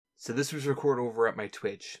So this was recorded over at my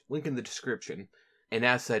Twitch, link in the description, and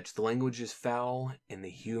as such, the language is foul and the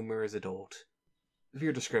humor is adult.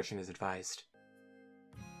 Viewer discretion is advised.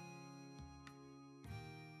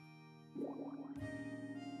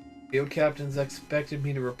 Field captains expected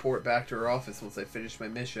me to report back to her office once I finished my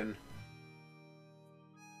mission.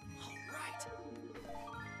 Alright.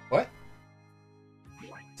 What?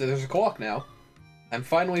 So there's a clock now. I'm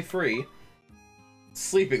finally free.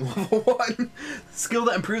 Sleeping level 1. Skill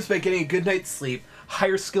that improves by getting a good night's sleep.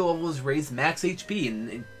 Higher skill levels raise max HP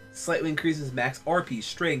and slightly increases max RP,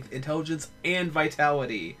 strength, intelligence, and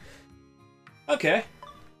vitality. Okay.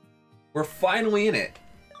 We're finally in it.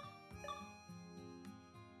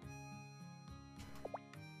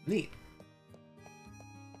 Neat.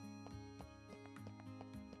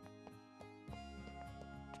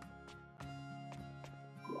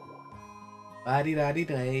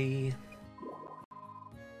 La-di-da-di-day.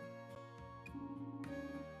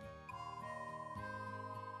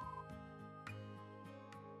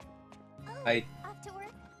 I Off to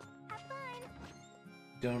work. Have fun.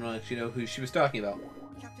 don't actually know who she was talking about.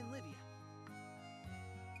 Captain Livia.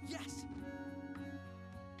 Yes.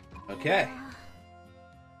 Okay.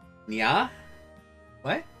 Yeah?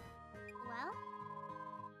 What?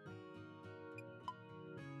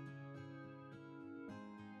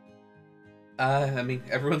 Well, I mean,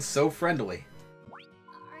 everyone's so friendly. are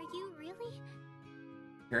you really?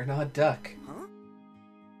 You're not a duck. Huh?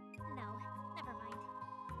 No, never mind.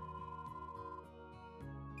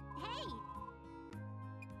 Hey!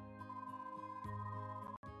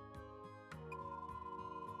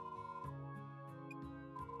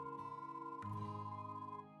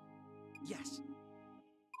 Yes.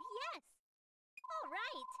 Yes! All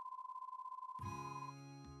right!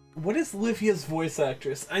 What is Livia's voice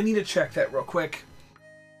actress? I need to check that real quick.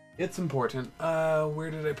 It's important.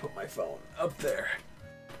 Where did I put my phone? Up there.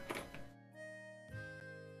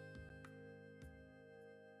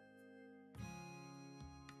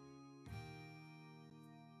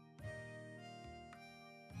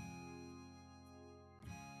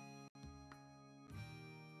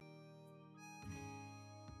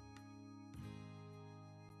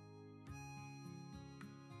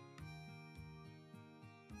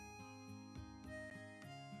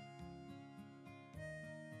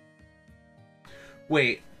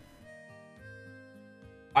 Wait.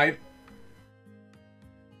 I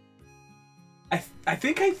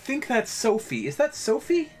think that's Sophie. Is that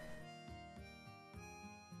Sophie?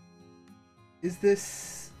 Is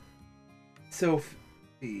this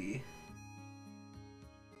Sophie?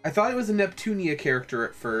 I thought it was a Neptunia character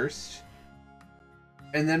at first.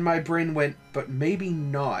 And then my brain went, but maybe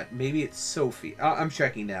not. Maybe it's Sophie. I'm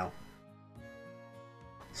checking now.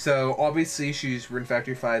 So, obviously, she's Rune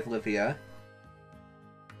Factory 5 Livia.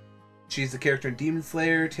 She's the character in Demon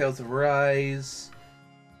Slayer, Tales of Arise.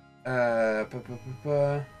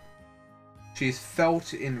 She's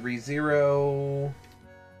Felt in ReZero.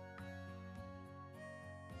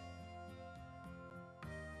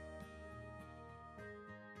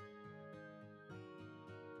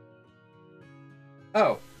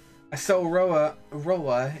 Oh, I saw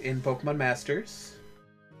Rolla in Pokemon Masters.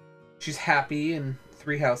 She's Happy in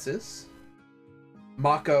Three Houses.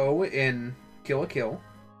 Mako in Kill la Kill.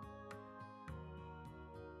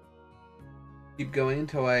 Keep going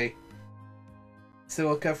until I...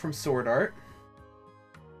 Silica from Sword Art.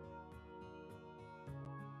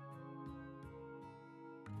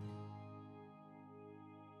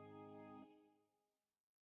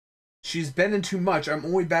 She's been in too much. I'm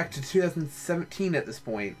only back to 2017 at this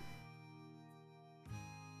point.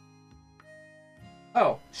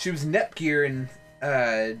 Oh, she was Nepgear in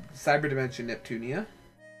Cyber Dimension Neptunia.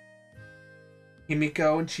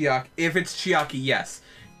 Himiko and Chiaki. If it's Chiaki, yes.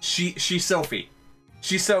 She's Sophie.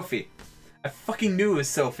 She's Sophie. I fucking knew it was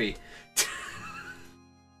Sophie.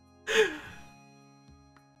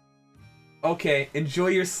 Okay, enjoy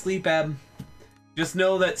your sleep, Em. Just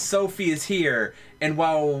know that Sophie is here, and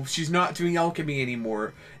while she's not doing alchemy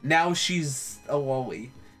anymore, now she's a lolly.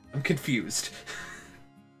 I'm confused.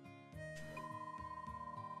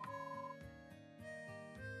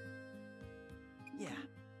 Yeah.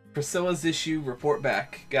 Priscilla's issue, report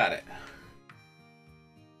back. Got it.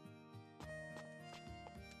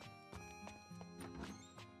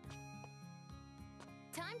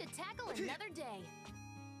 Time to tackle another day.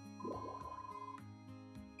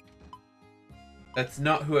 That's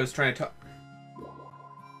not who I was trying to talk.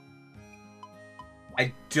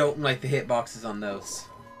 I don't like the hitboxes on those.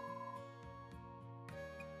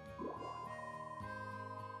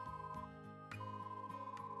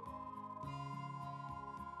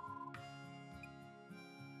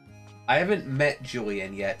 I haven't met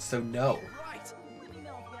Julian yet, so no. Right. Let me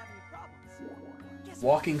know if you have any problems. Guess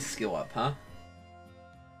Walking skill up, huh?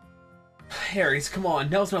 Harry's, come on.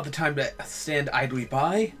 Now's not the time to stand idly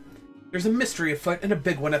by. There's a mystery afoot, and a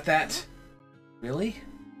big one at that. Really?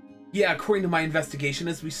 Yeah, according to my investigation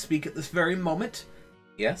as we speak at this very moment.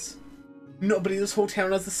 Yes? Nobody in this whole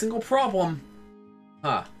town has a single problem.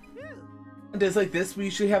 Huh. On days like this, we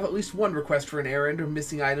usually have at least one request for an errand or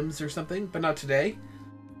missing items or something, but not today.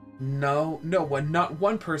 No one, not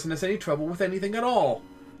one person has any trouble with anything at all.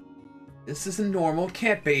 This isn't normal, it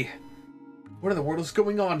can't be. What in the world is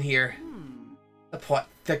going on here? The plot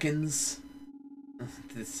thickens.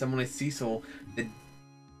 Someone like Cecil,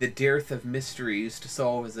 the dearth of mysteries to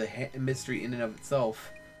solve is a mystery in and of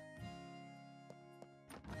itself.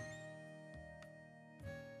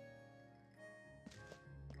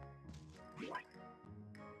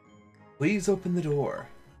 Please open the door.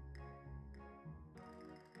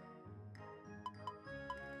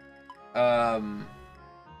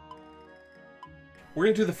 We're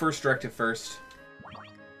gonna do the first directive first.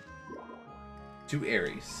 To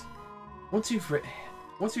Aries. Once you've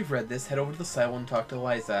read this, head over to the silo and talk to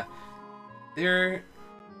Eliza. They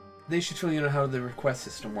should show you know how the request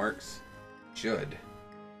system works. Should.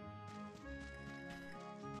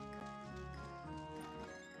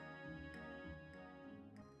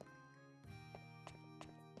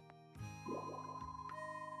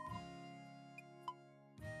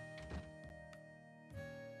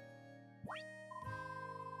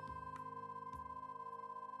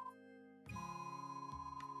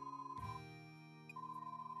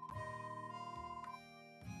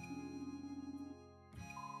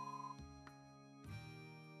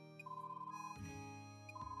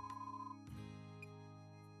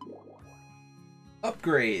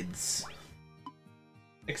 Upgrades.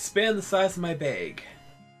 Expand the size of my bag.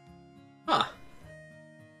 Huh.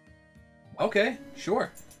 Okay,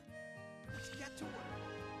 sure. let's get to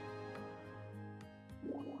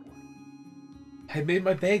work. I made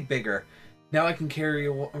my bag bigger. Now I can carry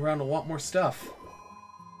around a lot more stuff.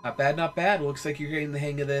 Not bad, not bad. Looks like you're getting the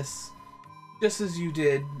hang of this. Just as you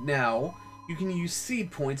did now, you can use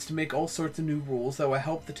seed points to make all sorts of new rules that will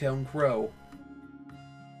help the town grow.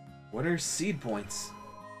 What are seed points?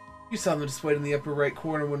 You saw them displayed in the upper right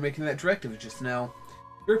corner when making that directive just now.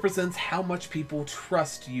 It represents how much people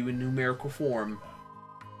trust you in numerical form.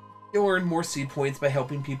 You'll earn more seed points by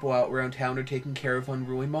helping people out around town or taking care of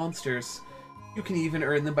unruly monsters. You can even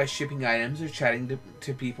earn them by shipping items or chatting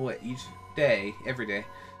to people every day.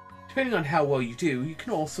 Depending on how well you do, you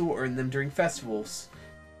can also earn them during festivals.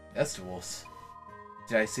 Festivals?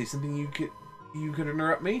 Did I say something you could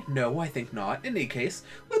interrupt me? No, I think not. In any case,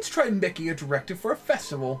 let's try making a directive for a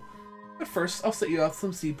festival. But first, I'll set you up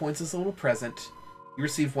some seed points as a little present. You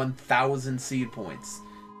receive 1,000 seed points.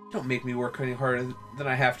 Don't make me work any harder than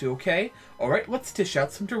I have to, okay? Alright, let's dish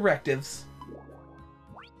out some directives.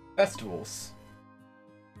 Festivals.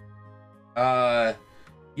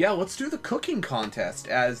 Yeah, let's do the cooking contest,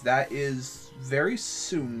 as that is very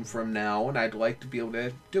soon from now, and I'd like to be able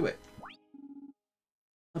to do it.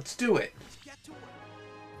 Let's do it.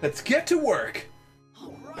 Let's get to work!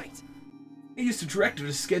 All right. I used a directive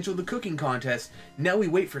to schedule the cooking contest. Now we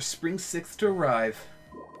wait for Spring 6th to arrive.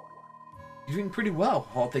 You're doing pretty well,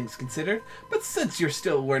 all things considered. But since you're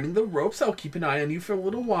still learning the ropes, I'll keep an eye on you for a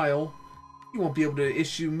little while. You won't be able to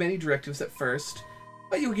issue many directives at first,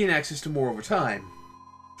 but you'll gain access to more over time.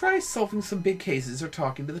 Try solving some big cases or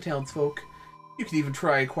talking to the townsfolk. You can even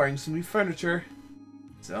try acquiring some new furniture.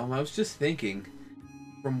 So, I was just thinking.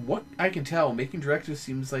 From what I can tell, making directives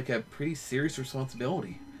seems like a pretty serious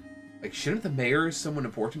responsibility. Like, shouldn't the mayor or someone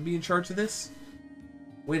important be in charge of this?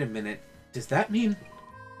 Wait a minute. Does that mean...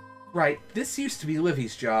 Right, this used to be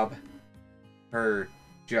Livy's job. Her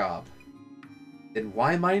job. Then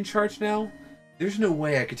why am I in charge now? There's no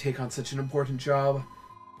way I could take on such an important job.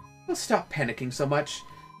 Well, stop panicking so much.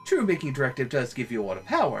 True, making a directive does give you a lot of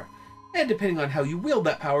power. And depending on how you wield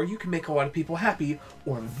that power, you can make a lot of people happy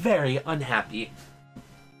or very unhappy.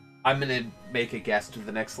 I'm gonna make a guess to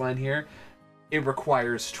the next line here. It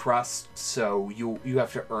requires trust, so you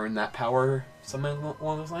have to earn that power, something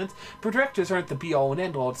along those lines. But directives aren't the be-all and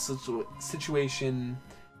end-all solution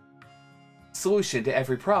to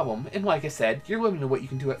every problem, and like I said, you're limited to what you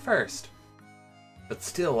can do at first. But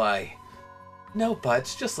still, No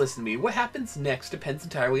buts, just listen to me. What happens next depends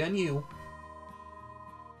entirely on you.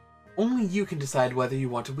 Only you can decide whether you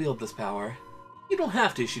want to wield this power. You don't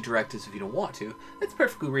have to issue directives if you don't want to. That's a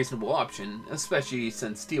perfectly reasonable option, especially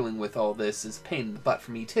since dealing with all this is a pain in the butt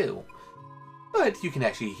for me too. But you can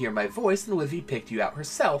actually hear my voice, and Livy picked you out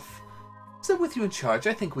herself. So with you in charge,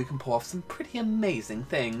 I think we can pull off some pretty amazing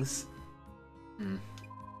things.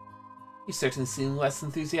 You certainly seem less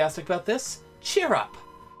enthusiastic about this. Cheer up!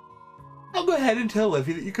 I'll go ahead and tell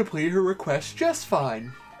Livy that you completed her request just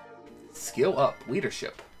fine. Skill up.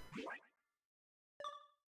 Leadership.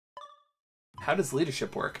 How does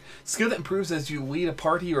leadership work? Skill that improves as you lead a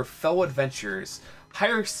party or fellow adventurers.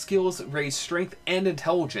 Higher skills raise strength and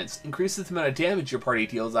intelligence, increases the amount of damage your party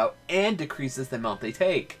deals out, and decreases the amount they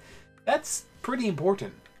take. That's pretty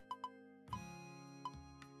important.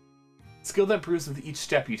 Skill that improves with each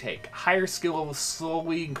step you take. Higher skill levels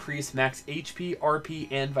slowly increase max HP, RP,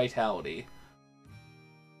 and vitality.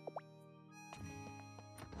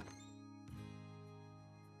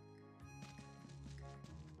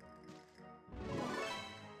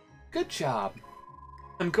 Good job.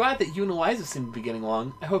 I'm glad that you and Eliza seem to be getting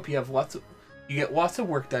along. I hope you get lots of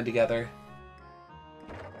work done together.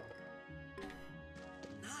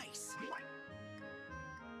 Nice.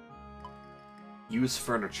 Use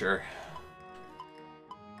furniture.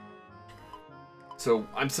 So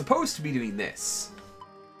I'm supposed to be doing this.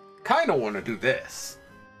 Kinda want to do this.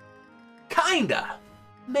 Kinda.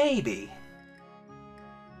 Maybe.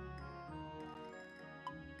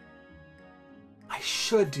 I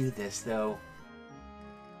should do this, though.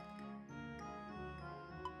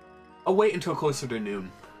 I'll wait until closer to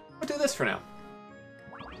noon. I'll do this for now.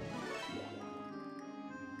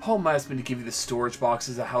 Paul might ask me to give you the storage box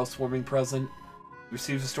as a housewarming present. You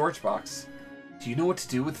received a storage box. Do you know what to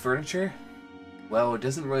do with furniture? Well, it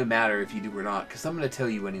doesn't really matter if you do or not, because I'm going to tell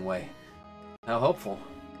you anyway. How helpful.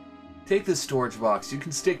 Take this storage box. You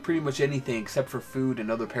can stick pretty much anything except for food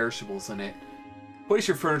and other perishables in it. Place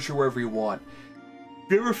your furniture wherever you want.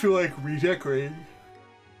 If you ever feel like redecorating,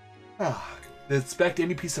 inspect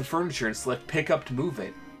any piece of furniture and select pick up to move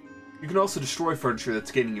it. You can also destroy furniture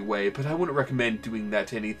that's getting in your way, but I wouldn't recommend doing that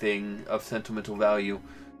to anything of sentimental value.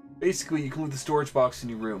 Basically, you can leave the storage box in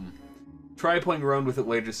your room. Try playing around with it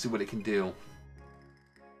later to see what it can do.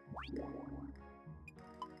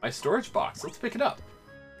 My storage box. Let's pick it up.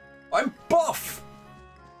 I'm buff!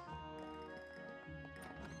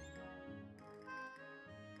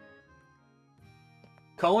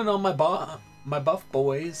 Calling on my buff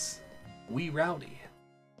boys. We rowdy.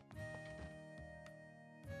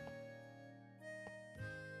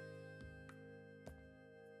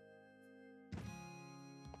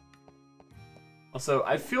 Also,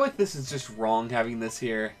 I feel like this is just wrong having this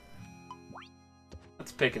here.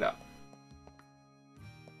 Let's pick it up.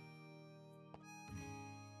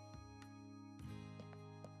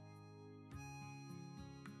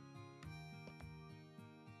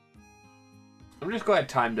 I'm just glad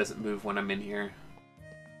time doesn't move when I'm in here.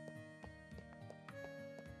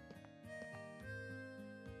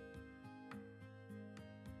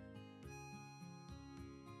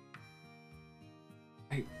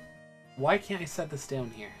 Hey, why can't I set this down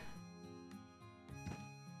here?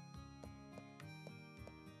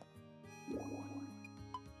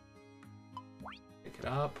 Pick it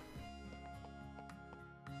up.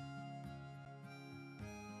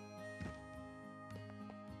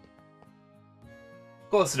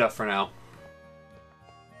 Close enough for now.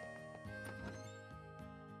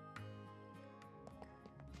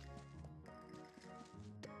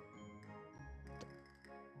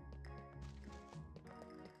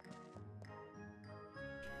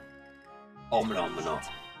 Omino.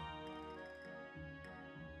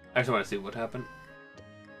 I just want to see what happened.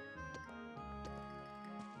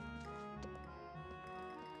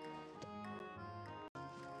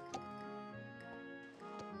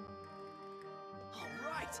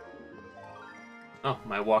 Oh,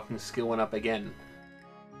 my walking skill went up again.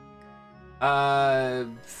 Let's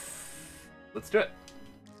do it.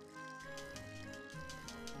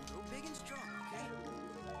 Go big and strong, okay?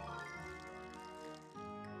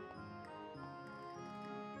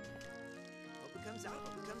 Hope it comes out,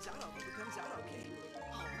 hope it comes out, hope it comes out, okay?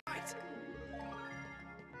 All right.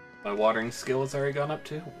 My watering skill has already gone up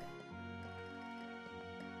too.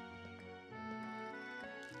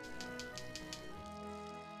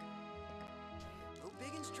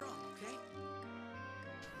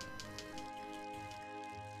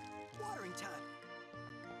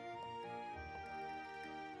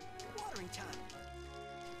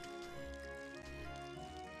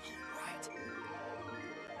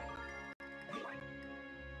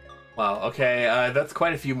 Wow, okay, that's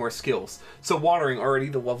quite a few more skills. So watering, already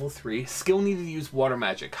the level 3. Skill needed to use water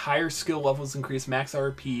magic. Higher skill levels increase max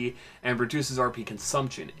RP and reduces RP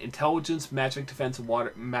consumption. Intelligence, magic defense,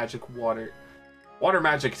 water magic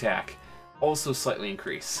attack also slightly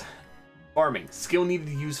increase. Farming. Skill needed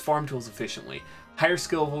to use farm tools efficiently. Higher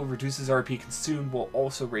skill level reduces RP consumed while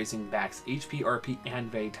also raising max HP, RP,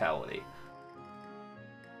 and vitality.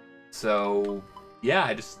 So Yeah,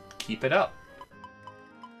 I just keep it up.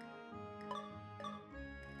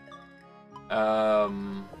 There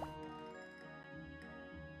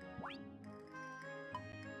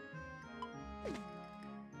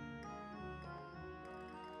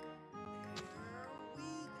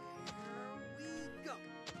we go.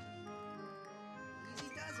 Easy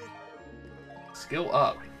does it. Skill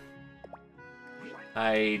up.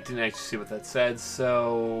 I didn't actually see what that said,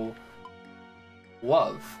 so...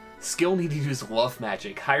 Love. Skill needed to use love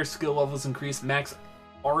magic. Higher skill levels increase max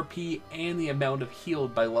RP and the amount of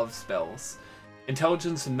healed by love spells.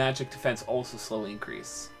 Intelligence and magic defense also slowly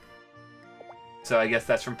increase. So I guess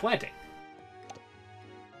that's from planting.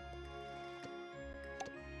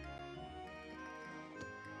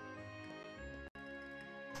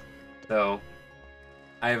 So,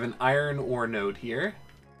 I have an iron ore node here.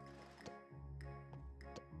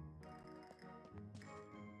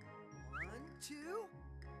 One, two.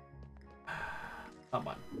 Come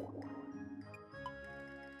on.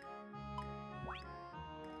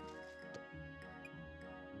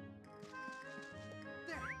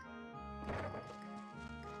 There.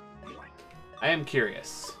 I am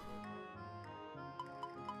curious.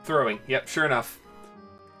 Throwing. Yep, sure enough.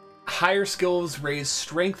 Higher skills raise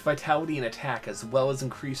strength, vitality, and attack, as well as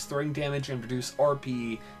increase throwing damage and reduce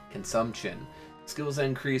RP consumption. Skills that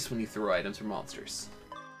increase when you throw items or monsters.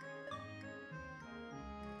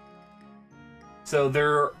 So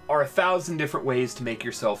there are 1,000 different ways to make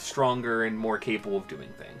yourself stronger and more capable of doing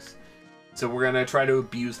things. So we're going to try to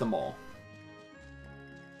abuse them all.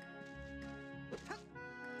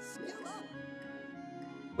 Skill up.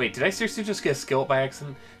 Wait, did I seriously just get a skill up by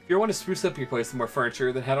accident? If you want to spruce up your place with more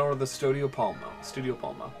furniture, then head on to the Studio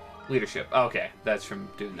Palmo. Leadership. Okay, that's from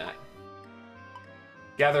doing that.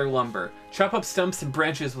 Gather lumber. Chop up stumps and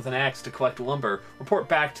branches with an axe to collect lumber. Report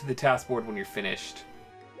back to the task board when you're finished.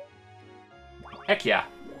 Heck yeah.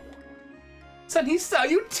 Sunny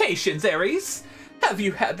salutations, Aries! Have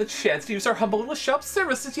you had the chance to use our humble little shop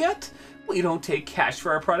services yet? We don't take cash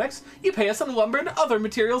for our products. You pay us on lumber and other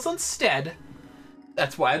materials instead.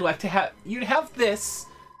 That's why I'd like to have you to have this.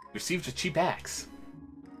 Received a cheap axe.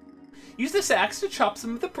 Use this axe to chop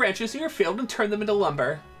some of the branches in your field and turn them into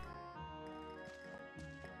lumber.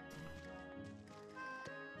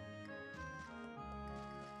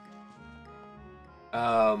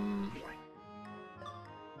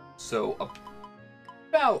 So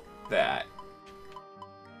about that.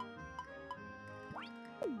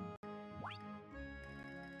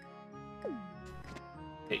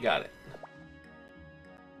 Okay, got it.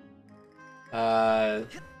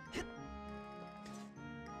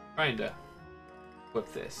 Trying to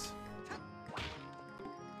whip this.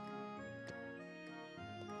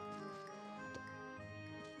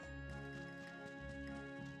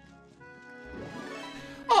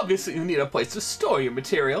 Obviously, you need a place to store your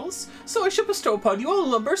materials, so I shall bestow upon you a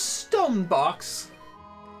lumber stone box.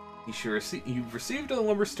 You've received a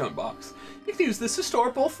lumber stone box. You can use this to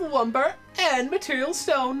store both lumber and material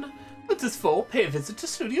stone. With this full, pay a visit to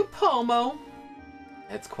Studio Palmo.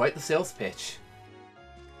 That's quite the sales pitch.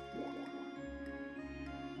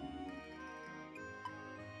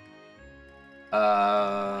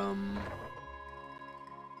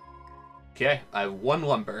 Okay, I have 1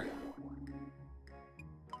 lumber.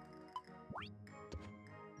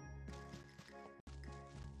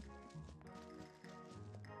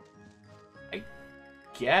 I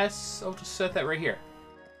guess I'll just set that right here.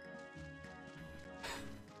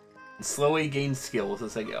 And slowly gain skills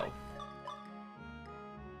as I go.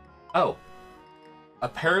 Oh.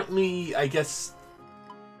 Apparently, I guess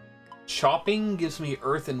chopping gives me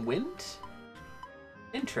earth and wind?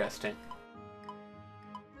 Interesting.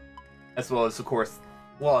 As well as, of course,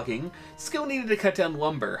 logging. Skill needed to cut down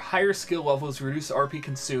lumber. Higher skill levels reduce RP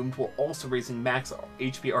consumed while also raising max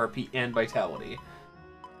HP, RP, and vitality.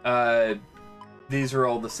 These are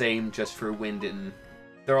all the same just for wind and...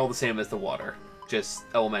 They're all the same as the water. Just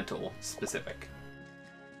elemental specific.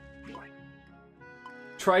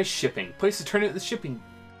 Try shipping. Place to turn it in the shipping...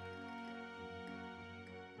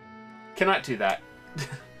 Cannot do that.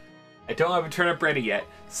 I don't have a turnip ready yet,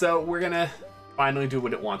 so we're gonna finally do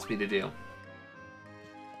what it wants me to do.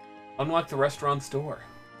 Unlock the restaurant's door.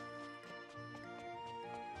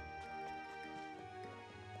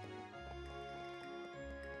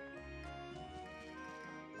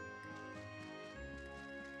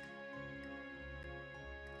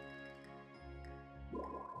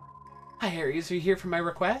 Hi, Aries, are you here for my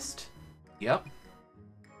request? Yep.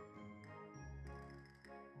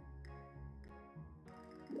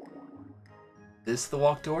 This the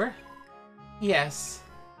locked door? Yes.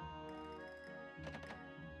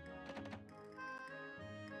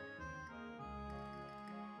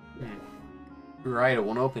 Right, it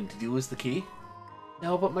won't open. Did you lose the key?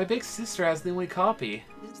 No, but my big sister has the only copy.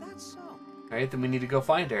 Is that so? Alright, then we need to go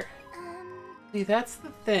find her. See, that's the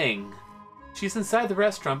thing. She's inside the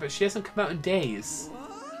restaurant, but she hasn't come out in days.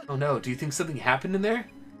 What? Oh no, do you think something happened in there?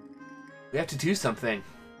 We have to do something.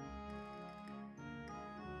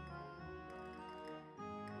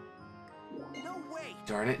 No way.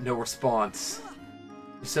 Darn it, no response.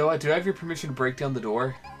 So, do I have your permission to break down the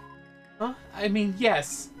door? Huh? I mean,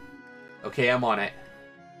 yes. Okay, I'm on it.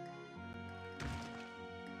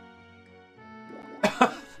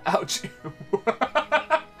 Ouch.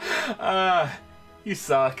 You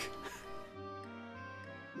suck.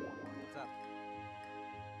 What's up?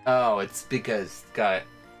 Oh, it's because, got it.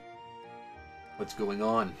 What's going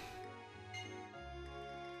on?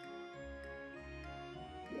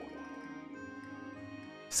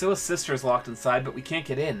 Scylla's sister is locked inside, but we can't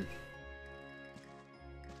get in.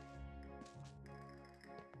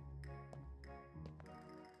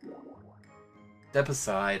 Step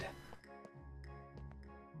aside.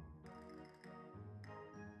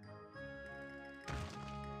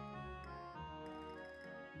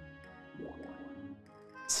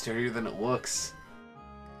 It's sturdier than it looks.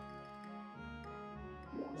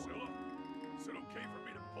 Scylla, is it okay for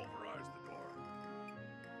me to pulverize the door?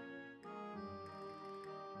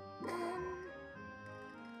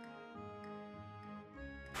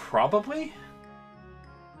 Probably?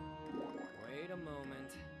 Wait a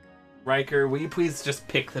moment. Riker, will you please just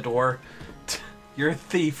pick the door? You're a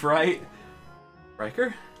thief, right?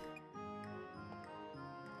 Riker?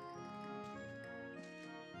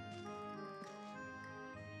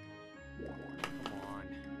 Come on.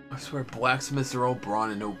 I swear blacksmiths are all brawn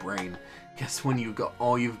and no brain. Guess when you got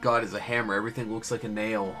all you've got is a hammer, everything looks like a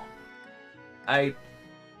nail. I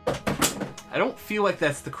don't feel like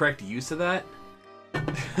that's the correct use of that. A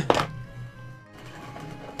halfling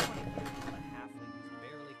who's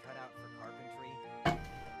barely cut out for carpentry.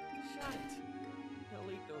 Shut it. He'll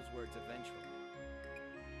eat those words eventually.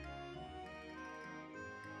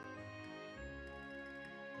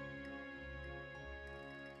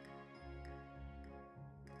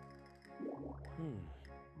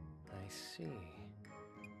 I see.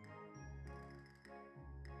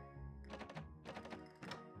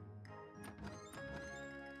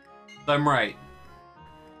 I'm right.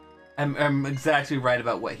 I'm exactly right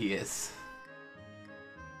about what he is.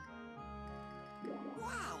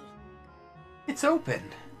 Wow. It's open.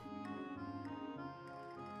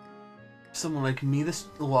 For someone like me, this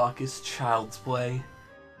lock is child's play.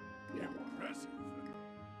 Impressive.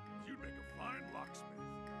 You'd make a fine locksmith.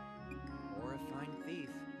 Or a fine thief.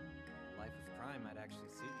 A life of crime might actually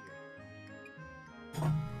suit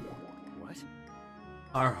you. What?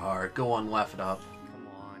 Har, go on, laugh it up. Come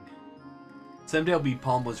on. Someday I'll be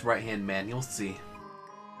Palma's right-hand man, you'll see.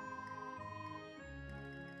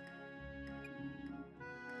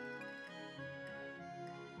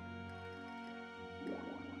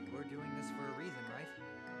 We're doing this for a reason, right?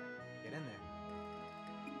 Get in there.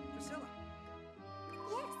 Priscilla.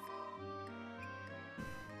 Yes.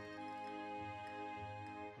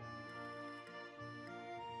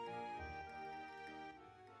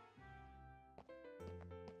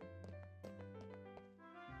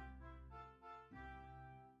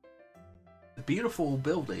 A beautiful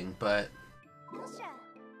building, but... Ilsha.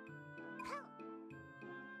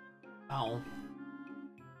 Oh.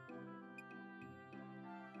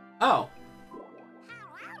 Help. Oh. Ow,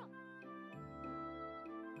 ow.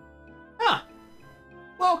 Huh.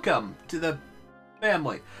 Welcome to the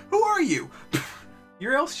family. Who are you?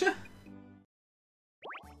 You're Elsha?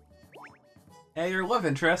 Hey, your love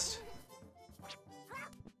interest.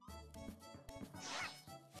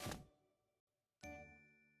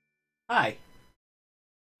 Hi.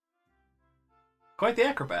 Quite the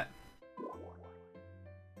acrobat.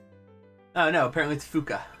 Oh no, apparently it's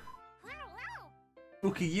Fuka. Ow, ow.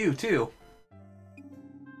 Fuka you too.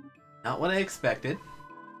 Not what I expected.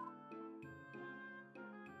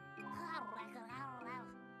 Ow, ow,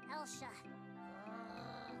 ow. Ilsha.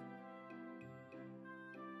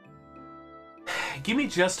 Give me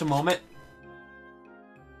just a moment.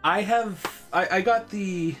 I got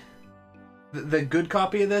the good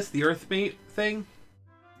copy of this, the Earthmate thing.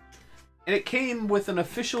 And it came with an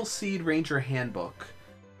official Seed Ranger handbook.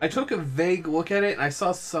 I took a vague look at it and I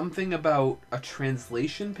saw something about a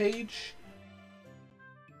translation page.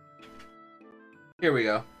 Here we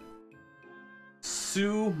go.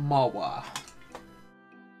 Sumawa.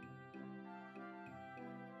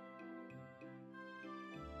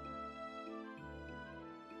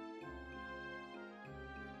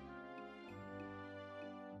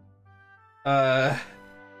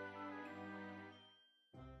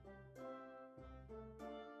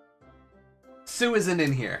 Sue isn't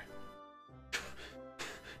in here.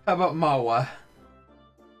 How about Mawa?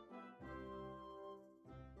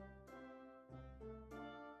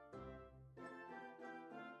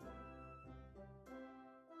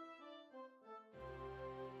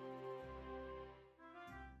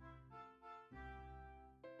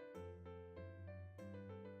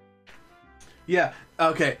 Yeah,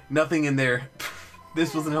 okay, nothing in there.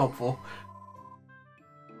 This wasn't helpful.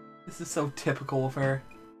 This is so typical of her.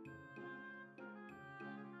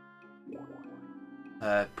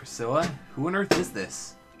 Priscilla? Who on earth is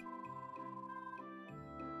this?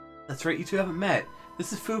 That's right, you two haven't met.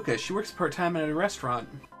 This is Fuka. She works part-time at a restaurant.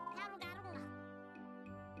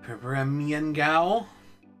 Miangao?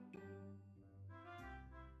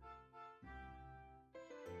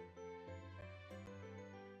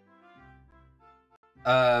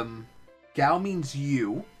 Gao means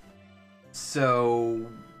you. So,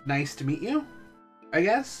 nice to meet you, I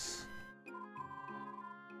guess?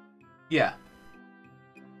 Yeah.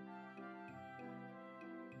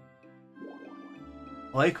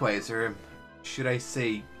 Likewise, or should I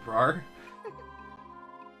say rar?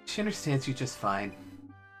 She understands you just fine.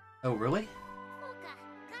 Oh, really?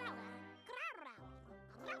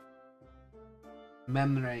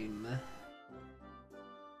 Memrame.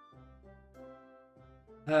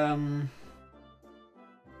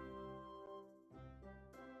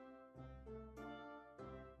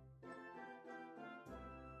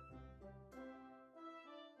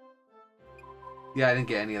 Yeah, I didn't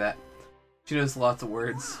get any of that. She knows lots of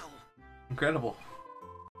words. Incredible.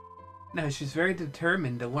 No, she's very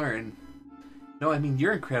determined to learn. No, I mean,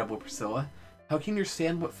 you're incredible, Priscilla. How can you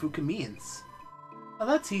understand what Fuka means? Oh,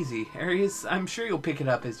 that's easy. Aries, I'm sure you'll pick it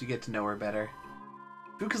up as you get to know her better.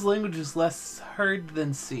 Fuka's language is less heard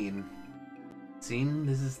than seen. Seen?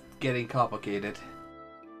 This is getting complicated.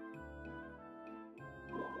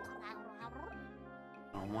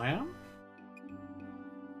 Oh, well?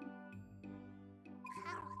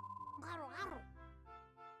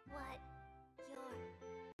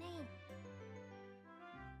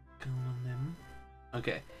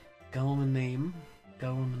 Okay. Gulliman name.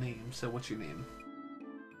 Gulliman name. So what's your name?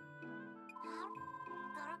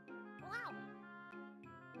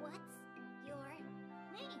 What's your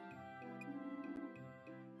name?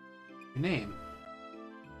 Your name?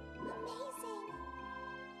 Amazing.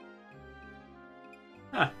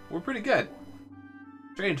 Huh, we're pretty good.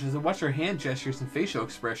 Strange, as I watch her hand gestures and facial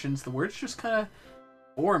expressions, the words just kind of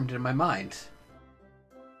formed in my mind.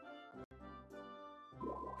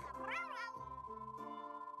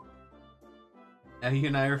 Now you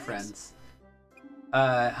and I are friends.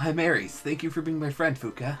 Hi Marys. Thank you for being my friend,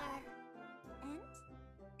 Fuka. And?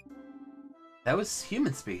 That was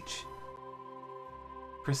human speech.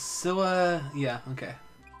 Priscilla... Yeah, okay.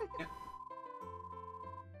 Yeah.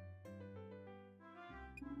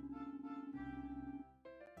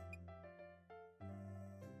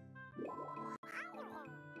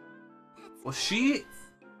 Well, she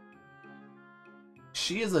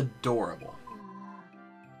is adorable.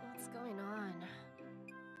 What's going on?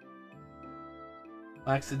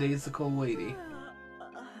 Lackadaisical lady.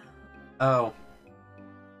 Oh.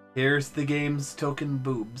 Here's the game's token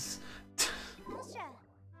boobs. Elsa.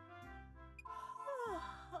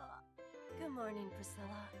 Good morning,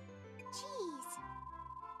 Priscilla. Jeez.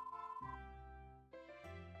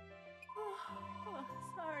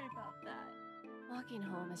 Sorry about that. Walking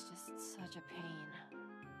home is just such a pain.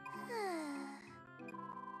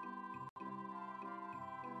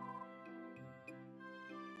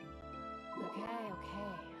 Okay.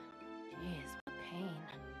 Jeez, what pain.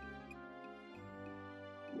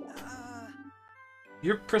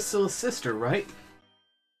 You're Priscilla's sister, right?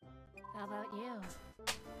 How about you?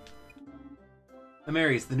 I'm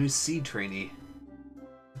Aries, the new seed trainee.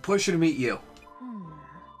 Pleasure to meet you.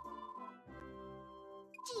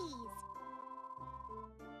 Jeez.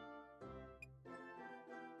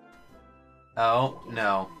 Oh,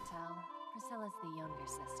 no. Tell, Priscilla's the younger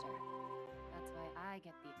sister. That's why I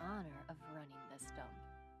get the honor of running this dump.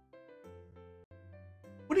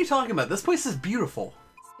 What are you talking about? This place is beautiful.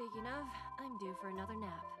 Speaking of, I'm due for another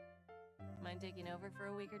nap. Mind taking over for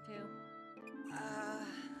a week or two?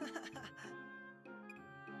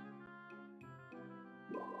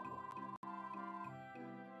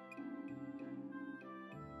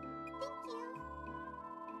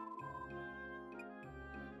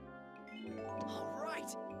 All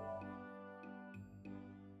right.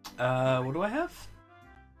 What do I have?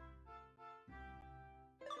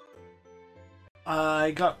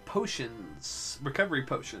 I got potions. Recovery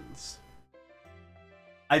potions.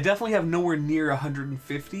 I definitely have nowhere near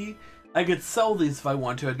 150. I could sell these if I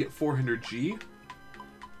want to. I'd get 400 G.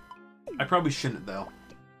 I probably shouldn't, though.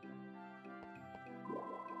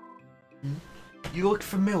 Hmm? You look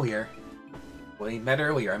familiar. Well, you met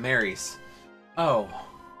earlier. I'm Aries. Oh,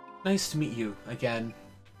 nice to meet you again.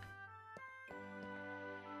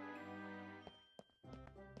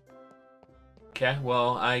 Okay,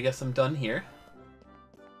 well, I guess I'm done here.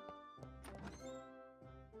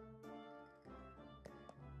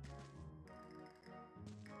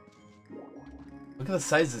 Look at the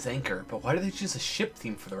size of this anchor, but why do they choose a ship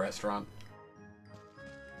theme for the restaurant?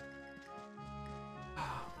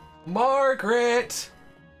 Margaret!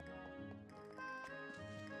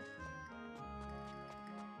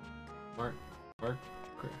 Margaret?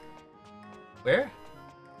 Where?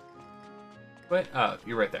 What? Oh,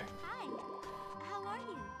 you're right there. Hi. How are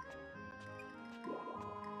you?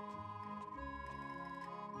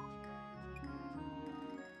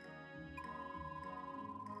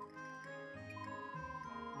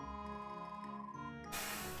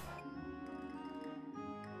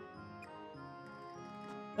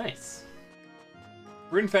 Nice.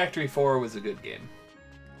 Rune Factory 4 was a good game.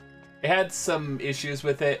 It had some issues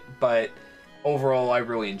with it, but overall I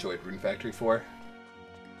really enjoyed Rune Factory 4.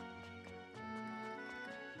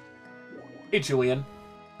 Hey, Julian.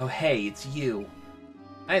 Oh, hey, it's you.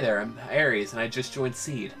 Hi there, I'm Aries, and I just joined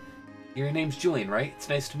Seed. Your name's Julian, right? It's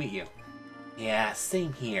nice to meet you. Yeah,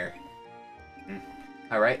 same here.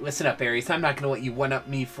 Alright, listen up, Aries. I'm not gonna let you one-up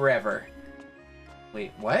me forever.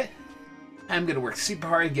 Wait, what? I'm gonna work super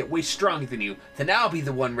hard and get way stronger than you. Then I'll be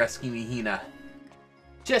the one rescuing Hina.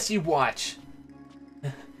 Just you watch.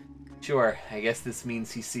 Sure, I guess this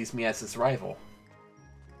means he sees me as his rival.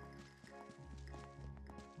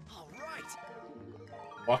 All right.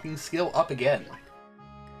 Walking skill up again.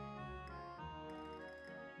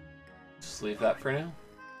 Just leave that for now.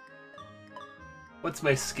 What's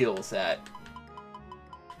my skills at?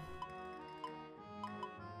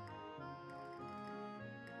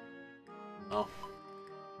 Oh.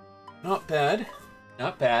 Not bad.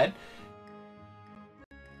 Not bad.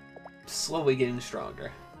 Slowly getting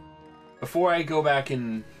stronger. Before I go back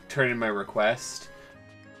and turn in my request,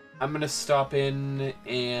 I'm gonna stop in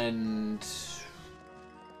and...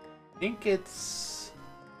 I think it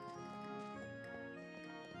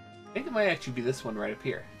might actually be this one right up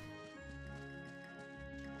here.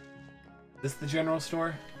 Is this the general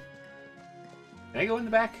store? Can I go in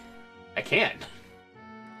the back? I can.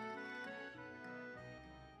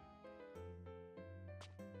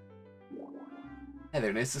 Hey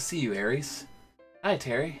there, nice to see you, Aries. Hi,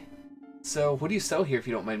 Terry. So, what do you sell here, if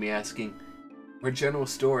you don't mind me asking? We're a general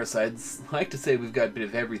store, so I'd like to say we've got a bit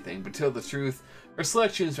of everything, but to tell the truth, our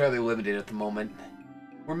selection is rather limited at the moment.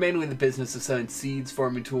 We're mainly in the business of selling seeds,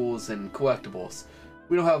 farming tools, and collectibles.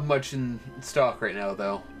 We don't have much in stock right now,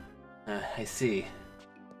 though. I see.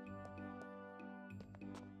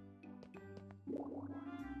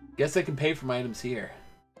 Guess I can pay for my items here.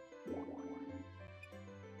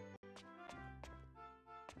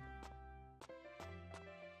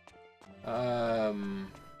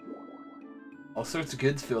 All sorts of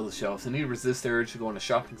goods fill the shelves. I need to resist the urge to go on a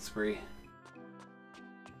shopping spree.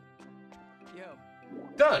 Yo.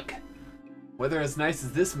 Doug! Weather as nice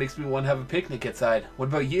as this makes me want to have a picnic outside. What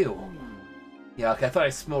about you? Yuck, I thought I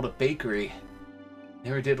smelled a bakery.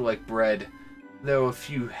 Never did like bread. Though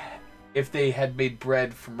if they had made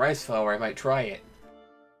bread from rice flour, I might try it.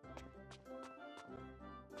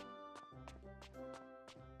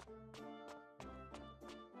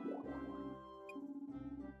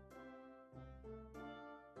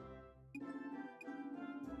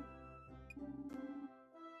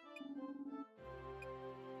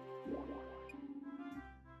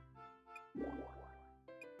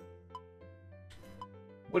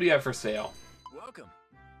 What do you have for sale? Welcome.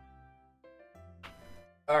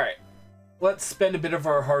 Alright. Let's spend a bit of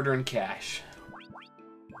our hard-earned cash.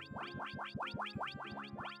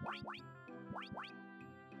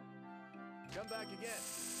 Come back again.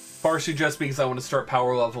 Partially just because I want to start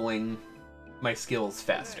power leveling my skills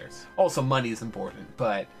faster. Also, money is important,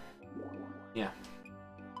 but... yeah.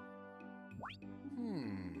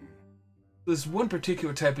 There's one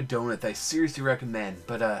particular type of donut that I seriously recommend,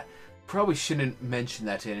 but probably shouldn't mention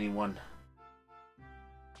that to anyone.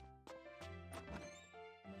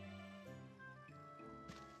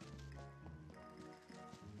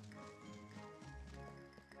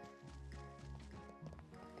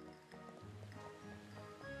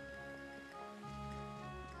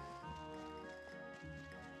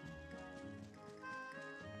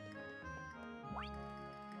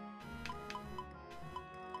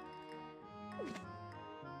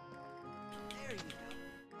 There you go.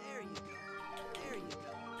 There you go. There you go.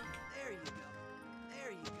 There you go.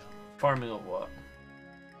 There you go. Farming of what?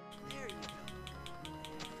 There you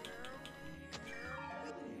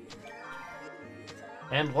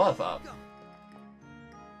And love up.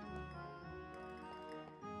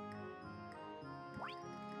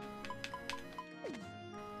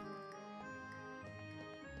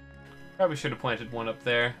 Probably should have planted one up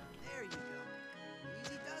there. There you go.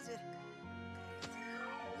 Easy does it.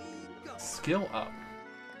 We go. Skill up.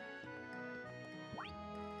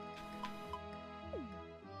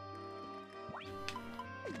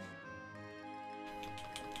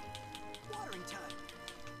 Watering time.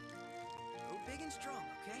 Go big and strong,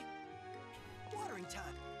 okay? Watering time.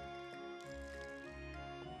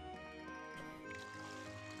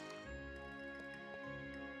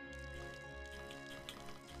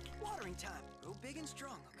 Watering time. Go big and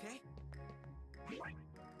strong, okay?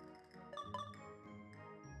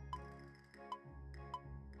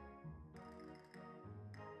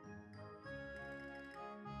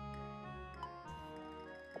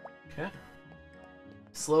 Okay.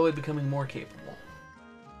 Slowly becoming more capable.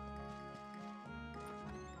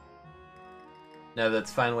 Now that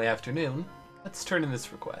it's finally afternoon, let's turn in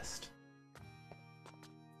this request.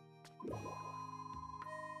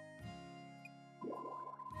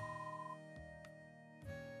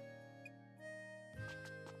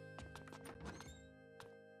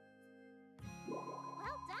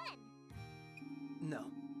 Well done. No.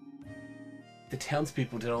 The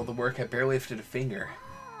townspeople did all the work, I barely lifted a finger.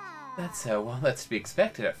 Ah. That's well, that's to be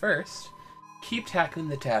expected at first. Keep tackling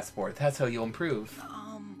the task board, that's how you'll improve.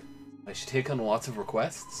 I should take on lots of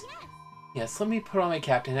requests? Yes. Yes, let me put on my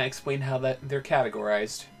cap and explain how they're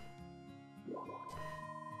categorized.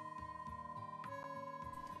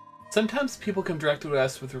 Sometimes people come directly to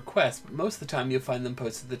us with requests, but most of the time you'll find them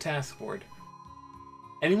posted to the task board.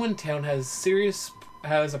 Anyone in town has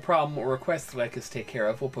a problem or request they'd like us to take care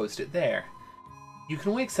of, we'll post it there. You can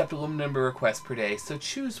only accept a limited number of requests per day, so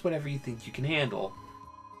choose whatever you think you can handle.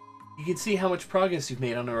 You can see how much progress you've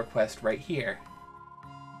made on a request right here.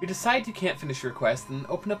 If you decide you can't finish your request, then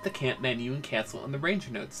open up the can't menu and cancel it in the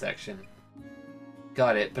Ranger Notes section.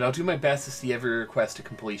 Got it, but I'll do my best to see every request to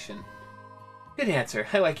completion. Good answer,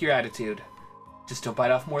 I like your attitude. Just don't bite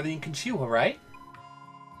off more than you can chew, alright?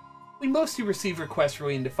 We mostly receive requests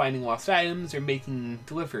relating to finding lost items or making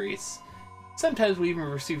deliveries. Sometimes we even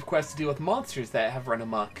receive requests to deal with monsters that have run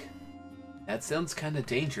amok. That sounds kinda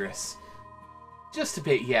dangerous. Just a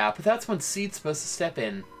bit, yeah, but that's when Seed's supposed to step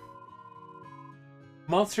in.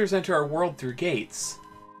 Monsters enter our world through gates.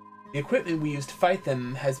 The equipment we use to fight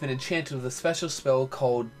them has been enchanted with a special spell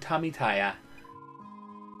called Tamitaya.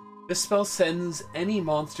 This spell sends any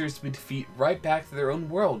monsters we defeat right back to their own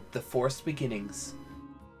world, the Forest Beginnings.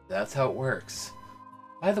 That's how it works.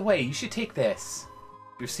 By the way, you should take this.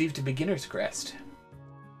 You received a beginner's crest.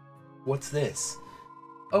 What's this?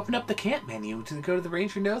 Open up the camp menu to go to the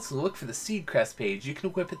Ranger Notes and look for the Seed Crest page. You can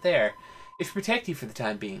equip it there. It should protect you for the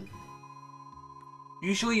time being.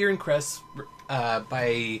 Usually you earn crests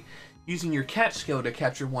by using your catch skill to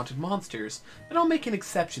capture wanted monsters, but I'll make an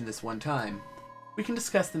exception this one time. We can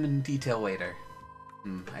discuss them in detail later.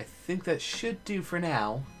 I think that should do for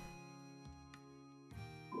now.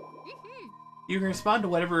 You can respond to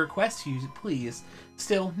whatever request you please.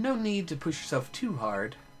 Still, no need to push yourself too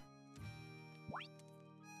hard.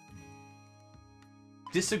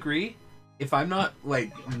 Disagree? If I'm not,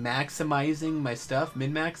 like, maximizing my stuff,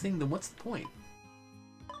 min-maxing, then what's the point?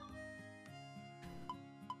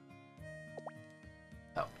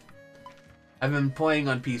 Oh. I've been playing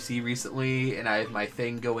on PC recently, and I have my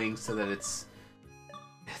thing going so that it's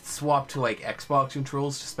swapped to, like, Xbox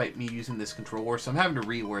controls, despite me using this controller, so I'm having to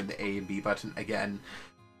relearn the A and B button again.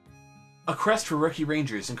 A crest for rookie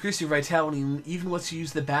rangers. Increase your vitality and even lets you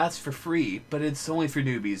use the baths for free, but it's only for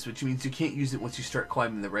newbies, which means you can't use it once you start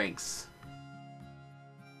climbing the ranks.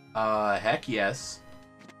 Heck yes.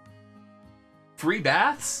 Free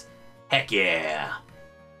baths? Heck yeah!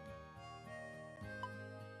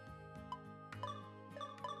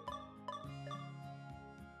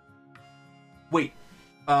 Wait,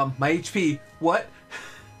 my HP, what?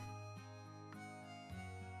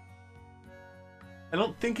 I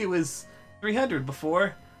don't think it was 300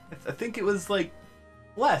 before. I think it was, like,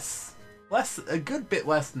 less. A good bit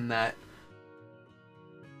less than that.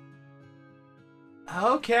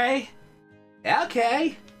 Okay.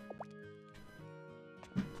 Okay.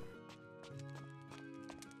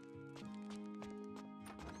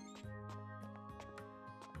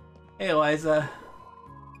 Hey, Eliza.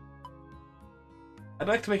 I'd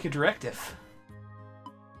like to make a directive.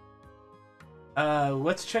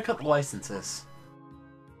 Let's check out the licenses.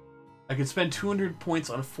 I can spend 200 points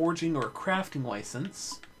on a forging or a crafting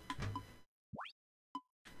license.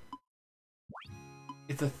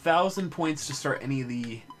 It's 1,000 points to start any of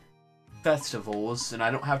the festivals, and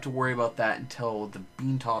I don't have to worry about that until the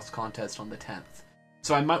bean toss contest on the 10th.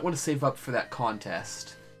 So I might want to save up for that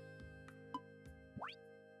contest.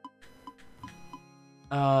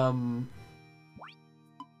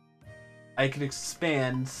 I could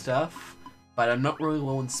expand stuff, but I'm not really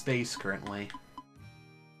low in space currently.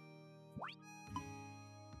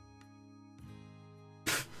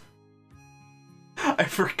 I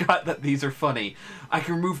forgot that these are funny. I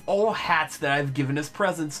can remove all hats that I've given as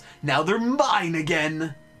presents. Now they're mine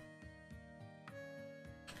again!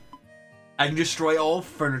 I can destroy all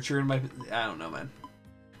furniture in my... I don't know, man.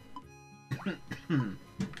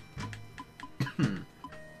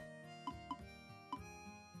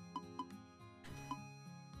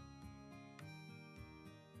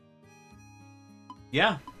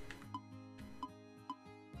 Yeah.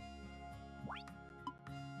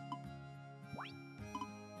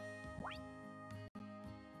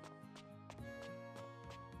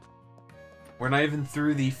 We're not even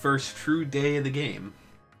through the first true day of the game.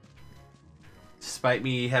 Despite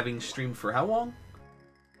me having streamed for how long?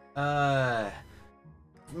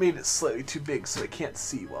 Made it slightly too big so I can't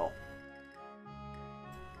see well.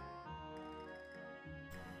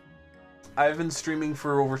 I've been streaming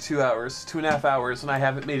for over 2 hours, 2.5 hours, and I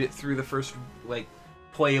haven't made it through the first, like,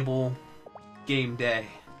 playable game day.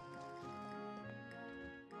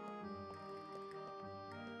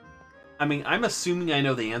 I mean, I'm assuming I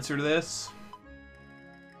know the answer to this.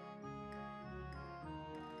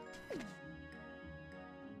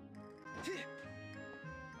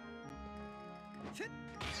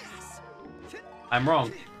 I'm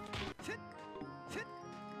wrong.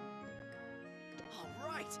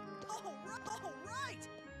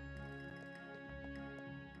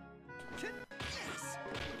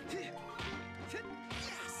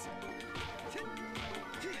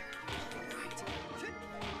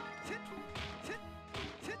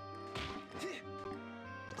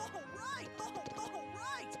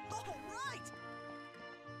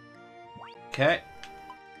 Okay.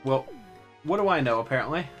 Well, what do I know,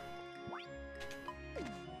 apparently?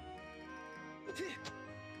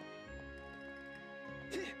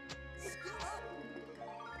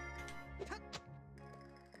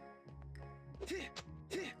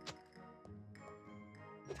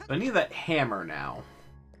 I need that hammer now.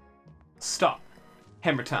 Stop.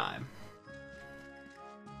 Hammer time.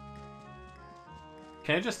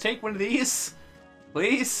 Can I just take one of these?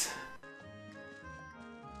 Please?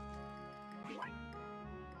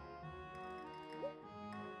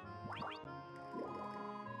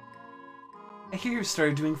 I hear you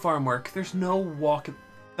started doing farm work. There's no walk...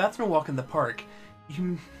 That's no walk in the park.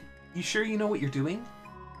 You sure you know what you're doing?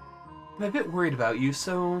 I'm a bit worried about you,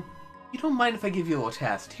 so... You don't mind if I give you a little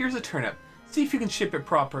test. Here's a turnip. See if you can ship it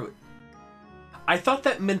properly. I thought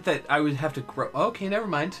that meant that I would have to grow... Okay, never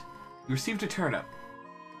mind. You received a turnip.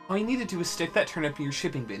 All you need to do is stick that turnip in your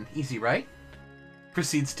shipping bin. Easy, right?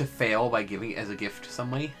 Proceeds to fail by giving it as a gift to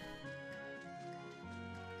somebody.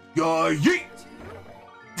 Yeet!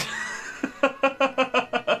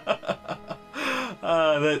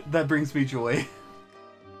 That brings me joy.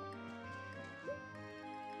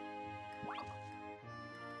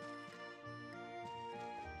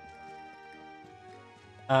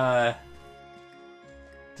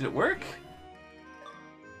 Did it work?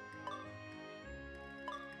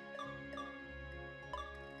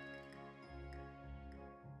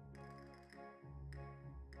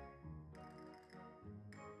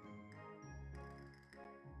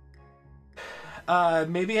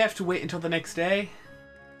 Maybe I have to wait until the next day.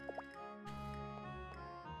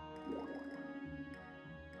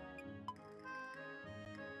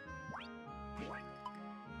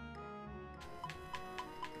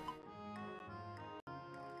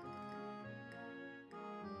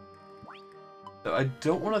 So I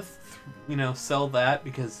don't want to, sell that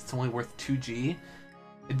because it's only worth 2G.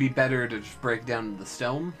 It'd be better to just break down the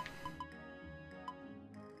stone.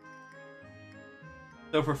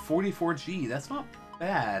 So for 44G, that's not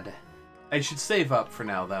bad. I should save up for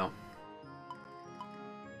now, though.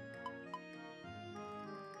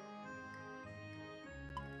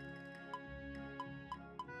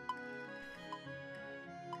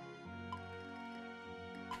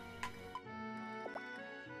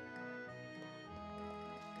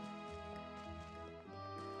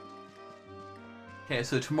 Okay,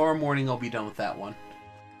 so tomorrow morning I'll be done with that one.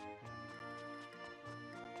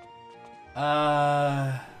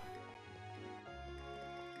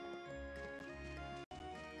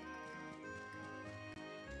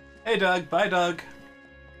 Hey, Doug. Bye, Doug.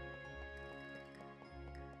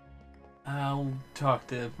 I'll talk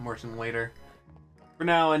to Morton later. For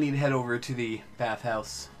now, I need to head over to the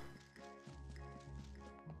bathhouse.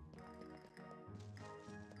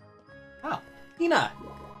 Hina!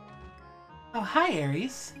 Oh, hi,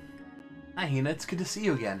 Aries. Hi, Hina. It's good to see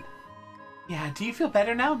you again. Yeah, do you feel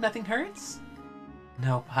better now? Nothing hurts?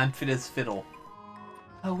 Nope, I'm fit as fiddle.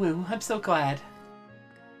 Oh, woo. I'm so glad.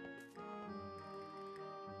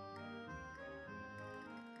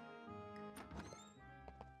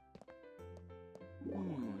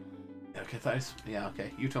 Okay, thanks. Yeah,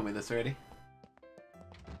 okay. You told me this already.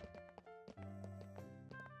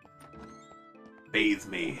 Bathe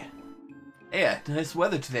me. Yeah, nice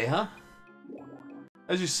weather today, huh?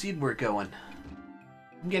 How's your seed work going?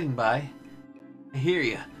 I'm getting by. I hear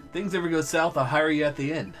ya. Things ever go south, I'll hire you at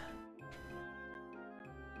the inn.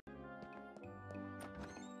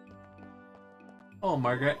 Oh,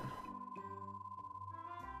 Margaret.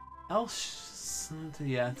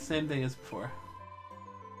 Yeah, same thing as before.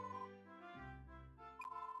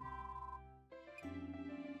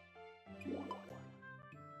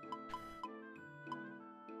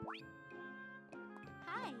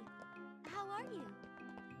 Hi. How are you?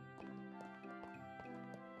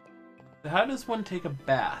 How does one take a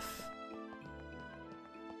bath?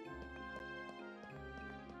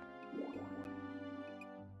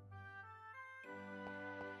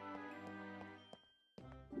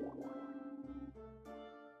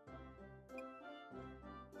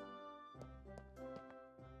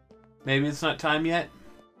 Maybe it's not time yet?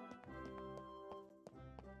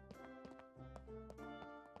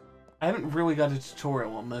 I haven't really got a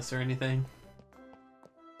tutorial on this or anything.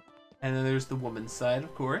 And then there's the woman's side,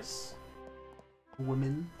 of course.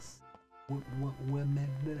 Women's... Women...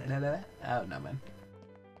 Oh, no, man.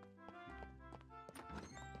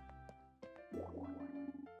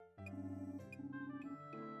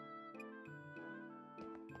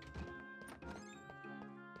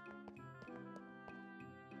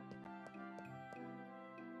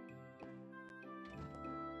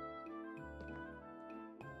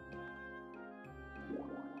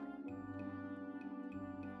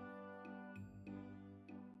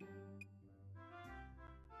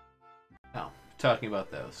 Oh, talking about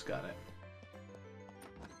those. Got it.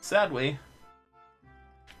 Sadly.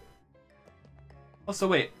 Also,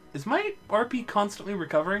 wait. Is my RP constantly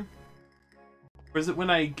recovering? Or is it when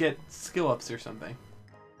I get skill ups or something?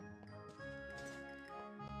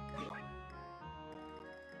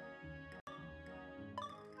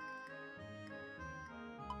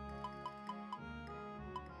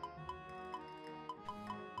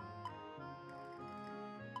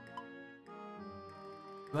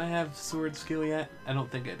 Do I have sword skill yet? I don't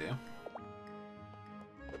think I do.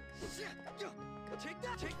 Take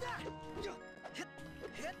that! Take that! Hit!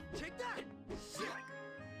 Hit! Take that!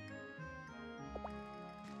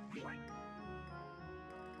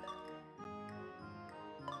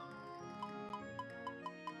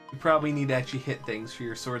 You probably need to actually hit things for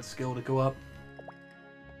your sword skill to go up.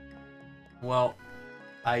 Well,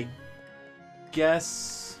 I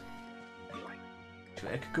guess...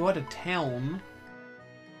 I could go out of town.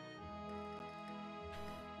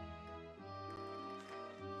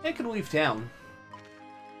 I could leave town.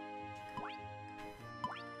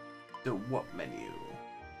 So what menu?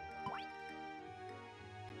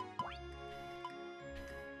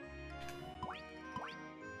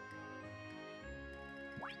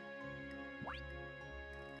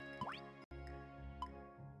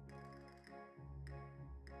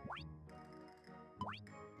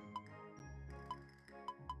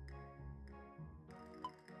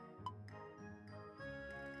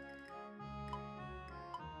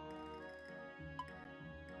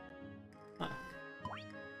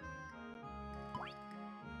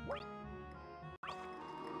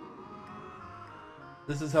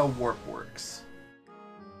 This is how warp works.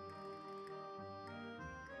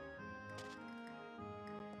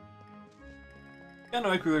 And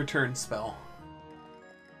I could return spell.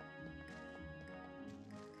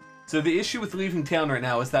 So the issue with leaving town right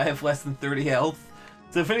now is that I have less than 30 health.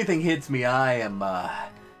 So if anything hits me, I am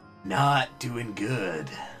not doing good.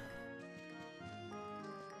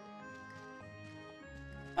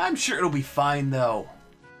 I'm sure it'll be fine though.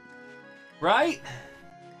 Right?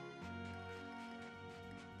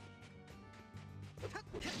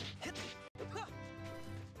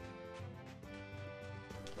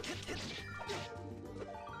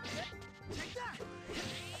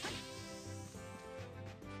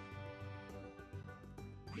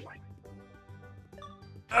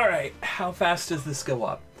 Alright, how fast does this go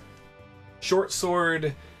up? Short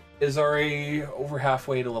sword is already over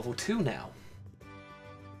halfway to level 2 now.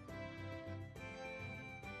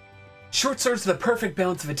 Short sword's the perfect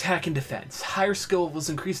balance of attack and defense. Higher skill levels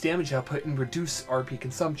increase damage output and reduce RP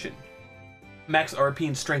consumption. Max RP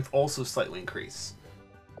and strength also slightly increase.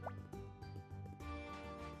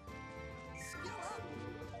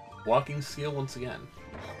 Walking skill once again.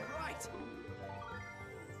 Right.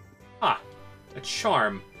 Ah, a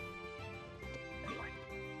charm.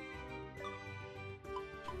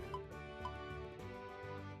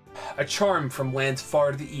 A charm from lands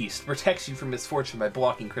far to the east protects you from misfortune by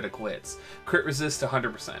blocking critical hits. Crit resist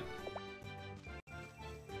 100%.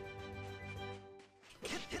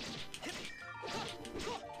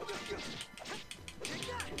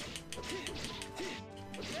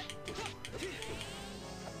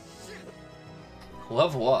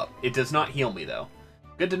 Level up. It does not heal me though.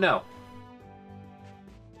 Good to know.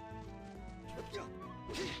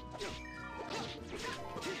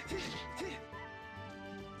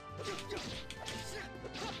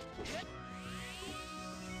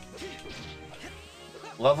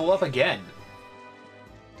 Level up again.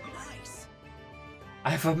 Nice.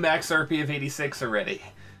 I have a max RP of 86 already.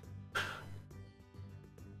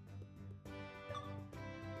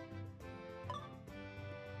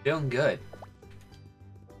 Feeling good.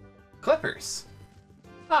 Clippers.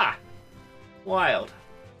 Ah! Wild.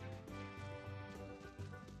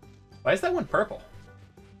 Why is that one purple?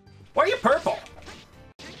 Why are you purple?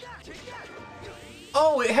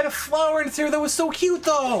 Oh, it had a flower in its ear that was so cute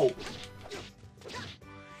though!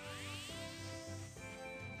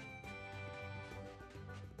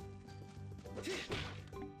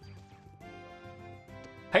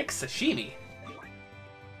 Pike sashimi.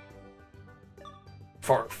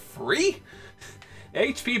 For free?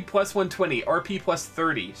 HP plus 120, RP plus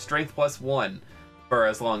 30, strength plus 1 for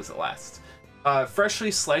as long as it lasts.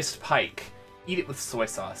 Freshly sliced pike. Eat it with soy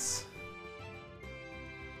sauce.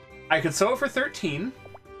 I could sew it for 13.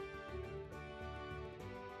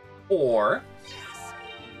 Or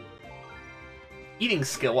eating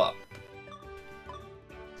skill up.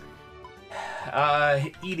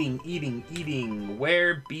 Eating.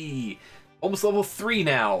 Where be? Almost level 3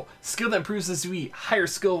 now. Skill that improves as we eat. Higher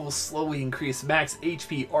skill will slowly increase max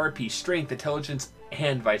HP, RP, strength, intelligence,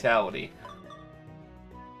 and vitality.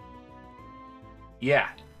 Yeah,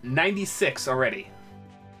 96 already.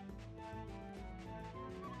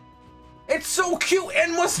 It's so cute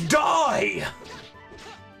and must die!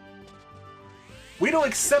 We don't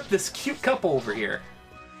accept this cute couple over here.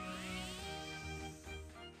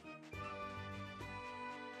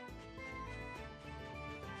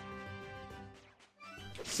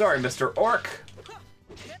 Sorry, Mr. Orc.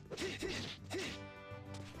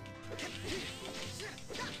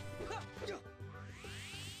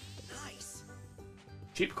 Nice.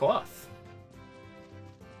 Cheap cloth.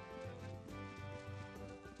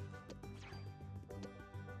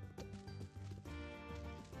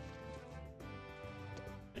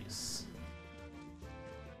 Nice.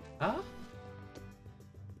 Huh?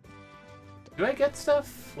 Do I get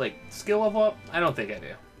stuff? Like, skill level up? I don't think I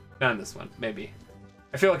do. Not in this one. Maybe.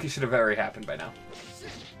 I feel like it should have already happened by now.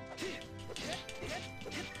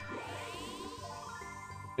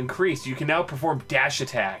 Increased. You can now perform dash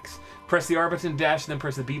attacks. Press the R button to dash, and then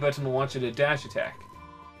press the B button to launch a dash attack.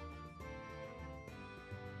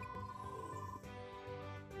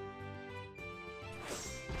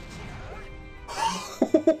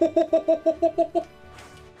 All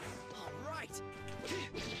right.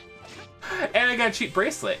 And I got a cheap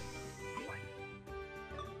bracelet.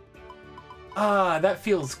 Ah, that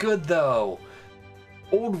feels good though.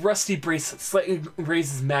 Old rusty bracelet slightly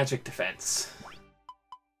raises magic defense.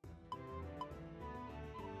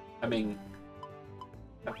 I mean,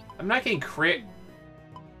 I'm not getting crit.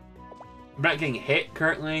 I'm not getting hit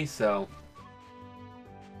currently, so.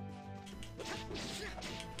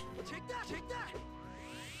 Take that.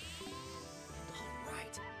 All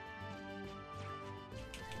right.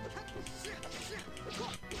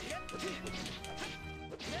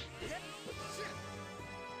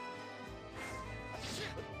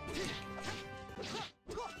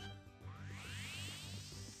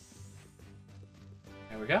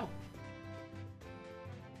 There we go.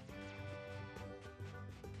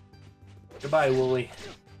 Goodbye, Wooly.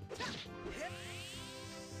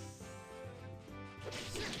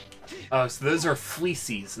 Oh, so those are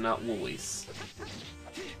fleecies, not woolies.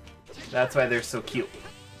 That's why they're so cute.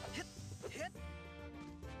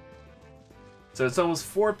 So it's almost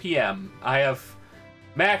 4 p.m. I have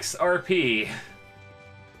max RP.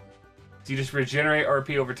 So you just regenerate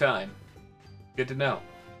RP over time. Good to know.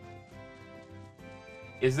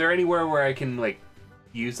 Is there anywhere where I can, like,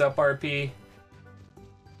 use up RP?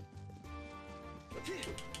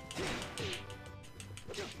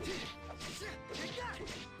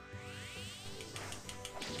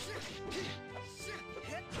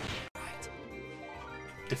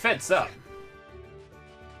 Defense up.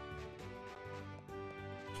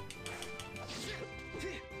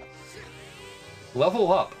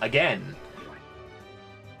 Level up again.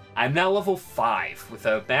 I'm now level 5 with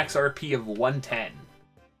a max RP of 110.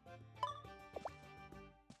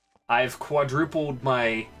 I've quadrupled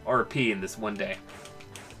my RP in this one day.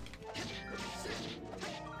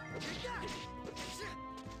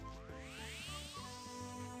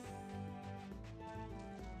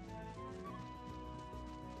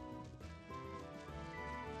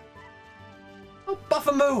 Oh,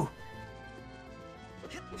 Buffamoo!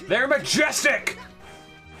 They're majestic!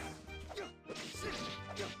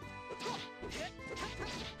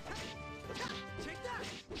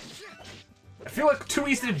 I feel like too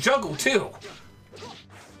easy to juggle, too.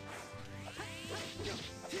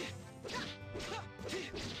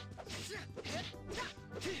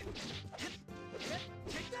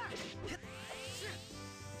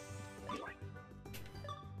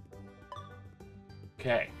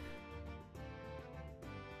 Okay.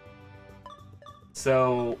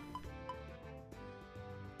 So...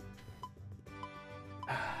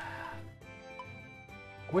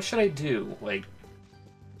 what should I do? Like...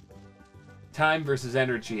 time versus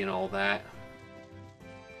energy and all that.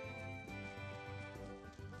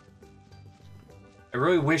 I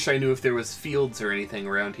really wish I knew if there was fields or anything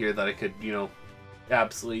around here that I could, you know,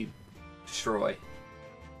 absolutely destroy.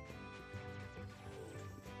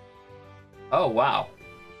 Oh, wow.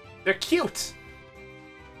 They're cute!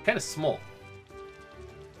 Kind of small.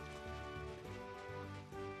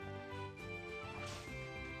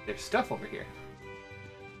 There's stuff over here.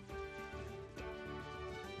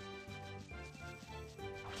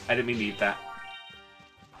 I didn't mean to eat that.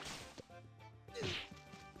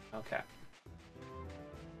 Okay.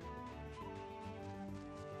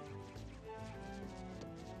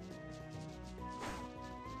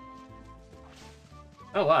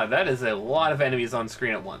 Oh wow, that is a lot of enemies on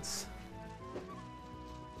screen at once.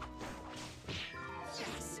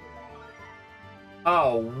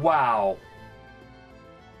 Oh wow.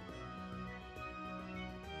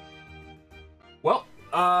 Well,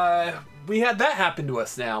 we had that happen to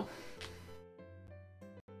us now.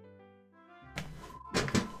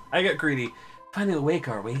 I got greedy. Finally awake,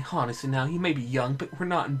 are we? Honestly now, you may be young, but we're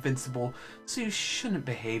not invincible, so you shouldn't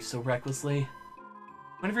behave so recklessly.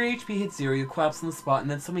 Whenever your HP hits 0, you collapse on the spot,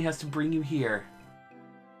 and then somebody has to bring you here.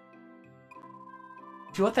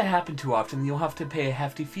 If you let that happen too often, you'll have to pay a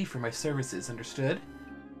hefty fee for my services, understood?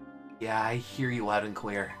 Yeah, I hear you loud and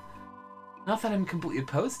clear. Not that I'm completely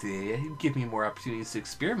opposed to it, it'd give me more opportunities to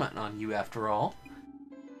experiment on you after all.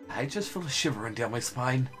 I just feel a shiver run down my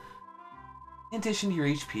spine. In addition to your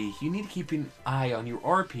HP, you need to keep an eye on your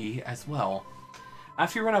RP as well.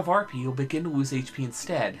 After you run out of RP, you'll begin to lose HP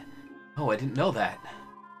instead. Oh, I didn't know that.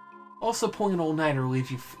 Also, pulling an all-nighter will leave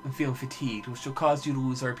you feeling fatigued, which will cause you to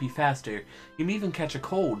lose RP faster. You may even catch a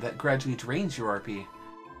cold that gradually drains your RP.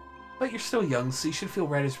 But you're still young, so you should feel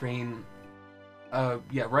right as rain.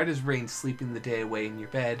 Right as rain sleeping the day away in your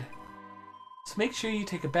bed. So make sure you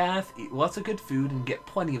take a bath, eat lots of good food, and get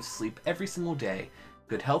plenty of sleep every single day.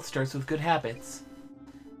 Good health starts with good habits.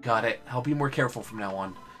 Got it. I'll be more careful from now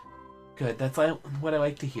on. Good, that's what I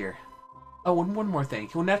like to hear. Oh, and one more thing.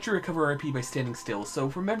 You'll naturally recover RP by standing still, so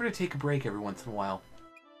remember to take a break every once in a while.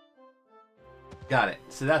 Got it.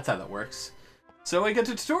 So that's how that works. So I get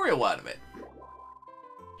a tutorial out of it.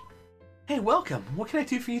 Hey, welcome. What can I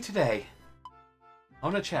do for you today? I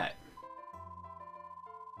want to chat.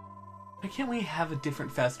 Why can't we have a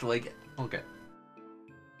different festival? Like, okay.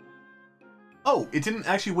 Oh, it didn't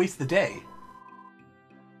actually waste the day.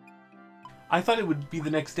 I thought it would be the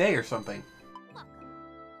next day or something.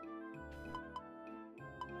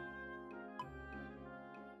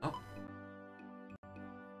 Oh.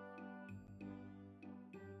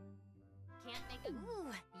 Can't make a.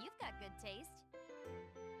 Ooh, you've got good taste.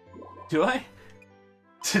 Do I?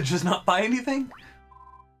 To just not buy anything?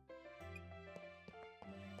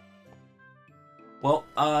 Well,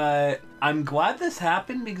 I'm glad this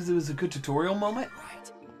happened because it was a good tutorial moment.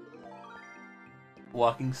 Right.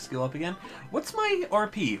 Walking skill up again. What's my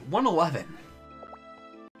RP? 111.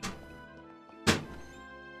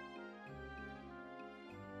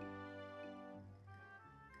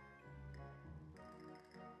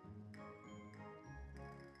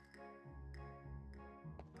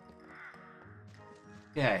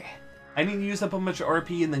 Okay. I need to use up a bunch of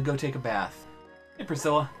RP and then go take a bath. Hey,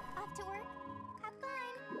 Priscilla. Off to work. Have fun.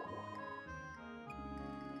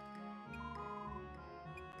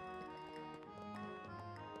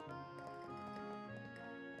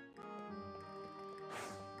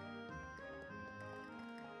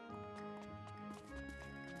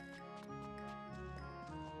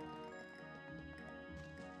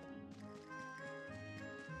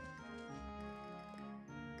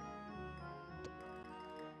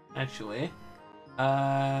 Actually, that's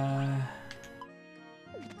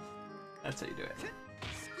how you do it.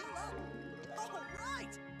 Skill up. All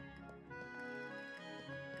right.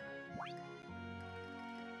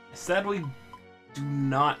 Sadly, do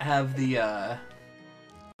not have the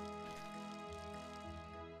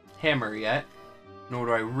hammer yet, nor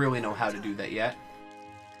do I really know how to do that yet.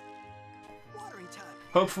 Watering time.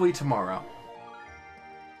 Hopefully tomorrow.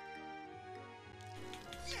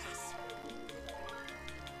 Yes.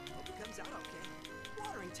 Hope it comes out okay.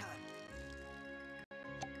 Watering time.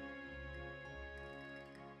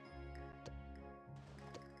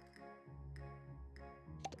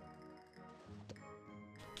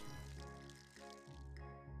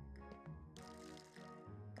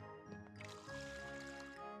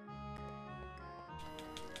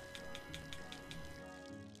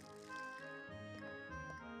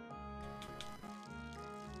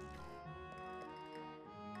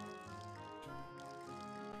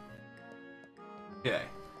 Okay.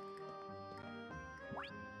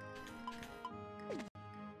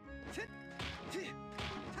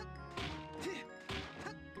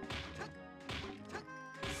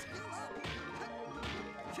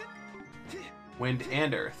 Wind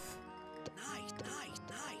and earth. Nice, nice,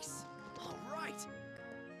 nice. All right.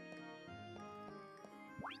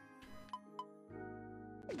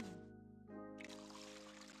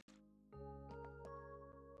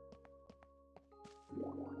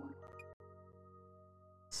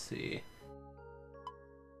 Let's see.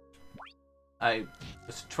 I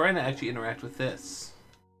was trying to actually interact with this.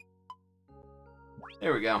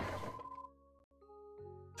 There we go.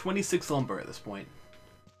 26 lumber at this point.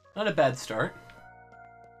 Not a bad start.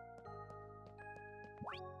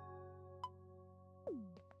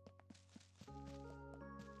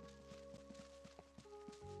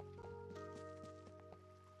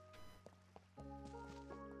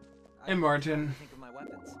 Hey, Martin. Think of my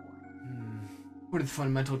weapons. What is the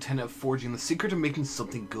fundamental tenet of forging? The secret of making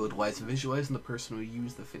something good lies in visualizing the person who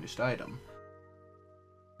used the finished item.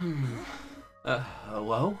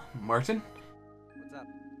 Hello? Martin? What's up?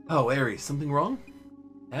 Oh, Aries, something wrong?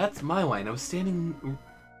 That's my line. I was standing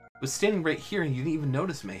right here and you didn't even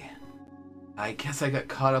notice me. I guess I got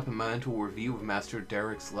caught up in my mental review of Master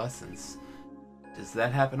Derek's lessons. Does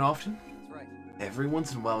that happen often? That's right. Every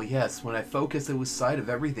once in a while, yes. When I focus, I lose sight of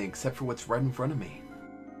everything except for what's right in front of me.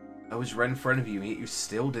 I was right in front of you, yet you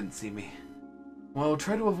still didn't see me. Well,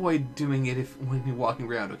 try to avoid doing it when you're walking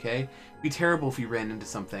around, okay? It'd be terrible if you ran into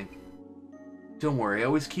something. Don't worry, I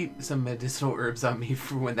always keep some medicinal herbs on me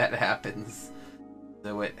for when that happens.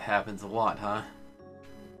 Though it happens a lot, huh?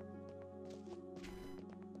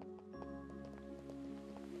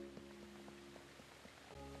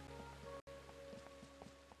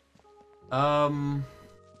 I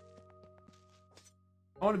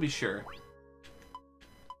want to be sure.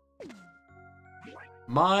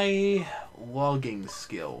 My logging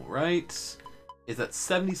skill, right, is at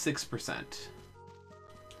 76%.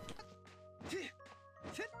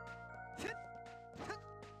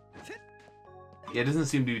 Yeah, it doesn't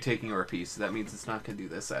seem to be taking RP, so that means it's not going to do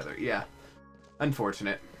this either. Yeah.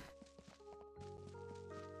 Unfortunate.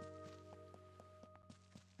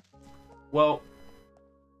 Well,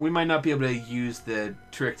 we might not be able to use the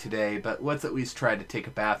trick today, but let's at least try to take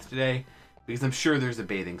a bath today, because I'm sure there's a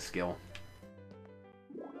bathing skill.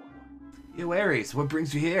 Yo, Aries, what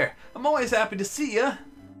brings you here? I'm always happy to see ya!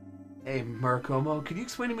 Hey, Murakumo, could you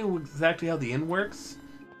explain to me exactly how the inn works?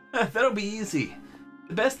 That'll be easy.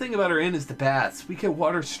 The best thing about our inn is the baths. We get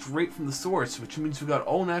water straight from the source, which means we've got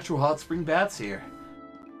all natural hot spring baths here.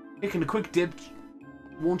 Taking a quick dip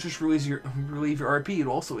won't just relieve your RP,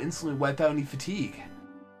 it'll also instantly wipe out any fatigue.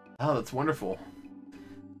 Oh, that's wonderful.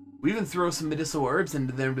 We even throw some medicinal herbs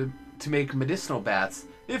into them to make medicinal baths.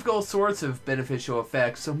 They've got all sorts of beneficial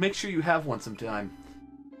effects, so make sure you have one sometime.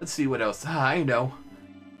 Let's see what else. I know.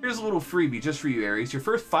 Here's a little freebie just for you, Aries. Your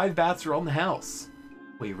first 5 baths are all in the house.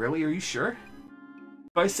 Wait, really? Are you sure?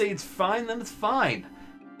 If I say it's fine, then it's fine.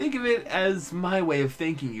 Think of it as my way of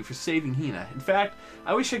thanking you for saving Hina. In fact,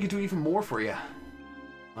 I wish I could do even more for you.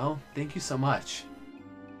 Well, thank you so much.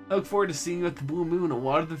 I look forward to seeing you at the Blue Moon a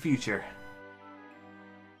lot of the future.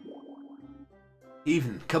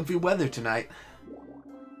 Even comfy weather tonight.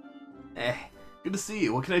 Good to see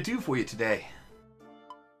you. What can I do for you today?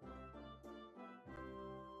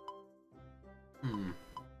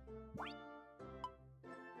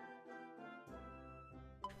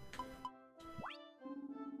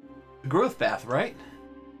 The growth bath, right?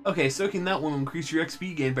 Okay, soaking that one will increase your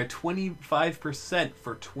XP gain by 25%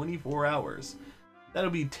 for 24 hours. That'll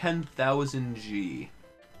be 10,000 G.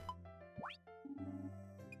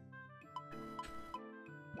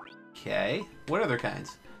 Okay, what other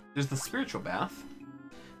kinds? There's the spiritual bath.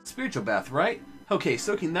 Spiritual bath, right? Okay,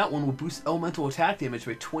 soaking that one will boost elemental attack damage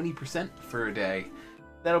by 20% for a day.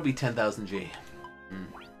 That'll be 10,000 G.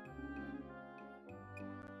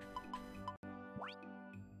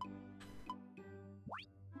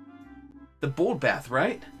 The bold bath,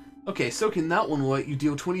 right? Okay, soaking that one will let you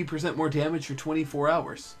deal 20% more damage for 24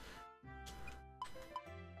 hours.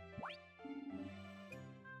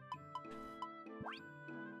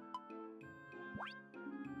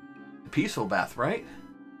 The peaceful bath, right?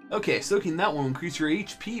 Okay, soaking that one will increase your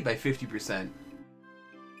HP by 50%.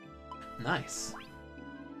 Nice.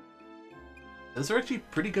 Those are actually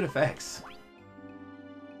pretty good effects.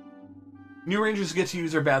 New Rangers get to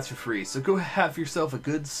use our baths for free, so go have yourself a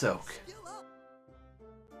good soak.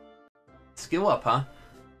 Skill up, huh?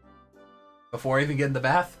 Before I even get in the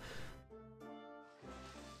bath?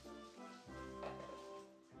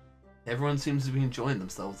 Everyone seems to be enjoying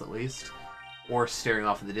themselves, at least. Or staring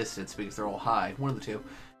off in the distance because they're all high. One of the two.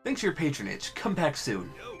 Thanks for your patronage. Come back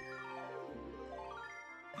soon.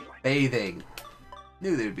 Bathing.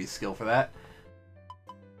 Knew there would be skill for that.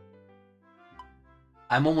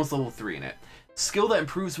 I'm almost level 3 in it. Skill that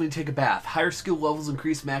improves when you take a bath. Higher skill levels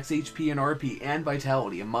increase max HP and RP and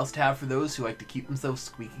vitality. A must-have for those who like to keep themselves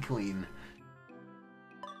squeaky clean.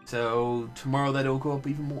 So, tomorrow that'll go up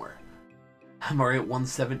even more. I'm already at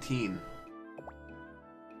 117.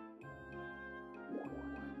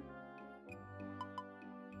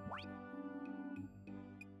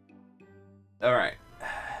 Alright.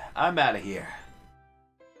 I'm out of here.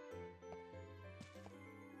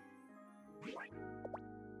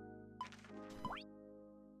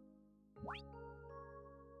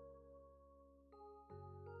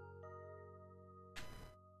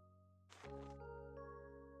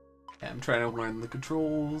 I'm trying to learn the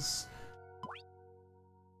controls.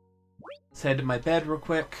 Let's head to my bed real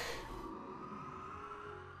quick.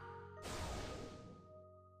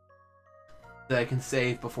 That I can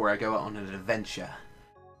save before I go out on an adventure.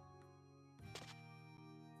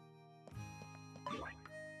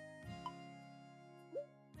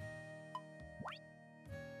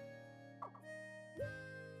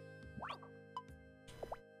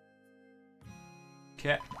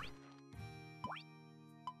 Okay.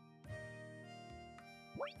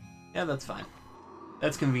 Yeah, that's fine.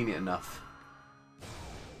 That's convenient enough.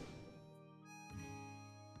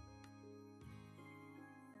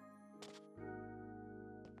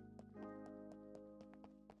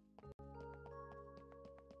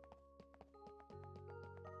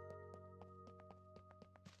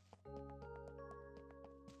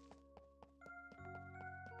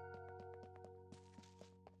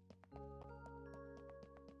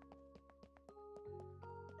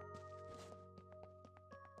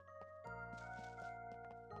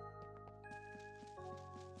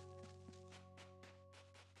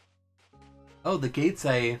 Oh, the gates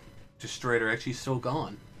I destroyed are actually still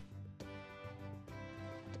gone.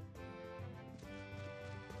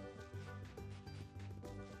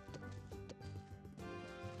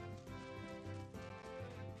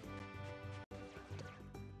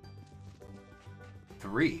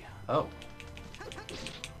 Three. Oh.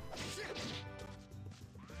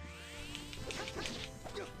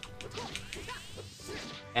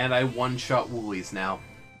 And I one-shot Woolies now.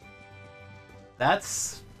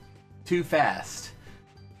 That's too fast.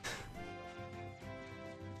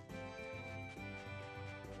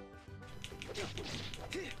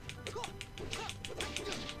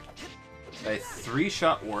 A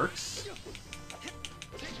 3-shot works.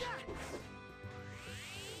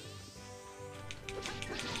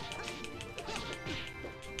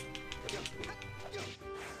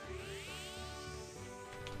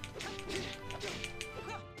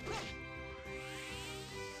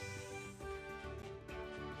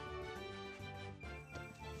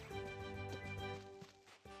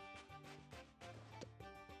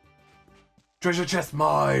 Treasure chest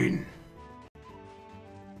mine!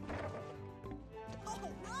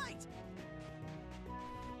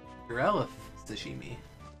 Your sashimi.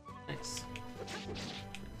 Nice.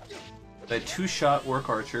 The 2-shot work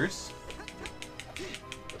archers.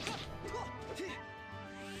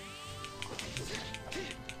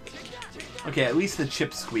 Okay, at least the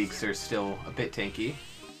chip squeaks are still a bit tanky.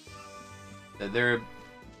 They're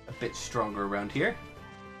a bit stronger around here.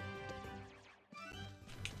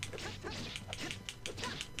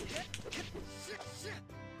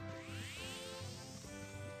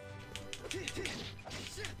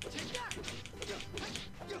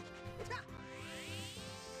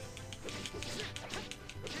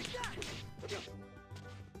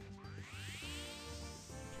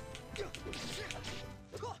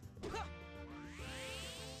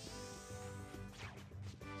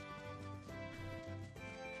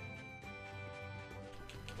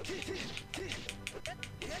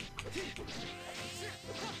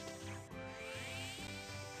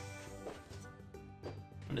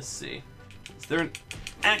 Let's see. Is there an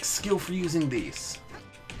axe skill for using these?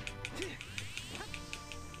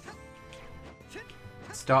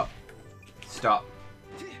 Stop. Stop.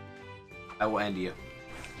 I will end you.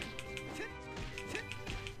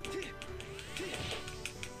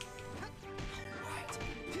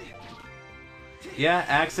 Yeah,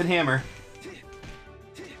 axe and hammer.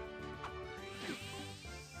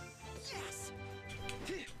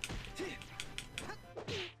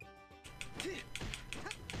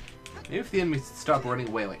 Maybe if the enemies stop running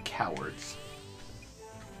away like cowards.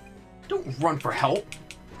 Don't run for help.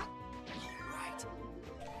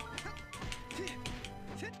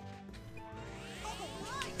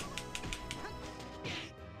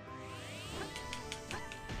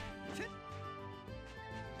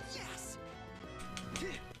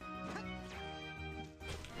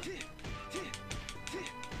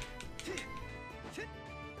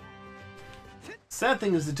 Sad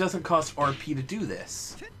thing is it doesn't cost RP to do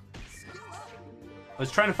this. I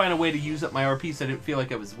was trying to find a way to use up my RP so I didn't feel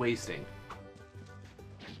like I was wasting.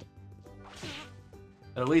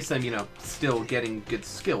 But at least I'm, you know, still getting good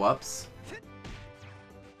skill ups.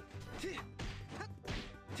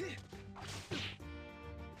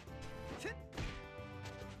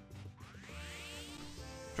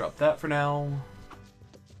 Drop that for now.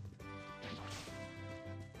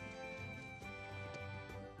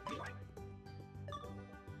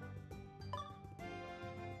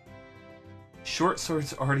 Short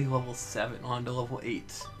sword's already level 7, on to level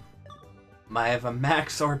 8. I have a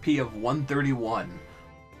max RP of 131.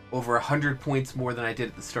 Over 100 points more than I did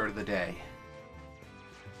at the start of the day.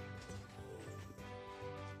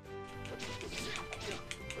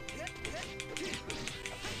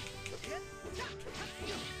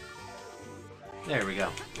 There we go.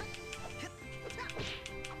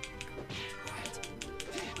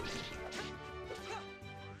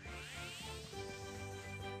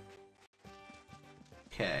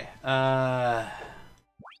 Okay,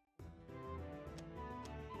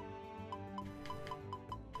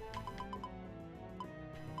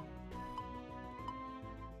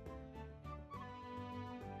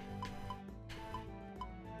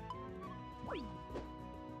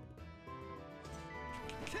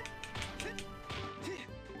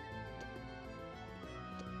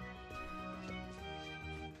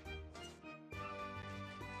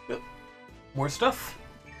 Yep. More stuff.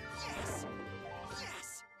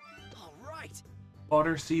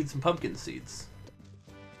 Water seeds and pumpkin seeds.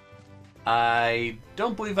 I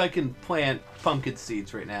don't believe I can plant pumpkin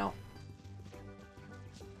seeds right now.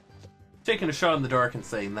 Taking a shot in the dark and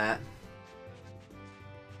saying that.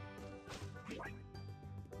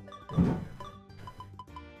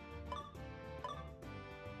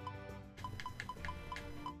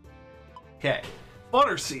 Okay.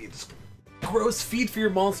 Water seeds. Grows feed for your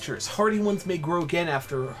monsters. Hardy ones may grow again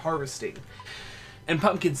after harvesting. And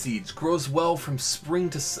pumpkin seeds grows well from spring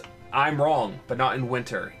to I'm wrong, but not in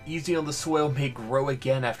winter. Easy on the soil, may grow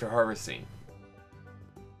again after harvesting.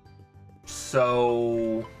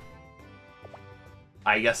 So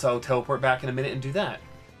I guess I'll teleport back in a minute and do that.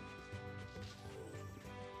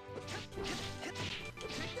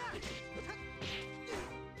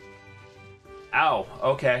 Ow,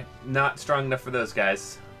 okay. Not strong enough for those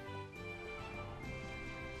guys.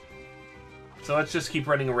 So let's just keep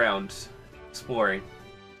running around, exploring.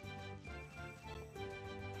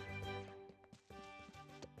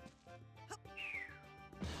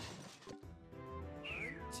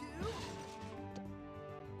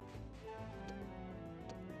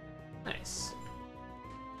 Nice.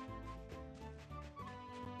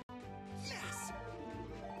 Yes.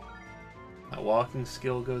 My walking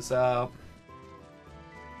skill goes up.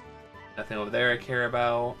 Nothing over there I care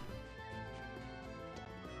about.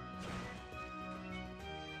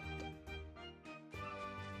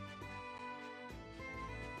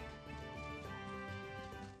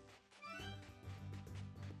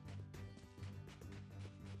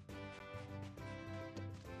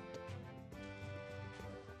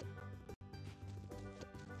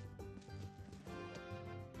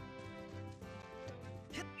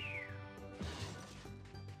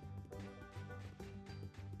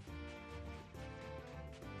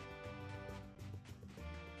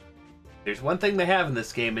 There's one thing they have in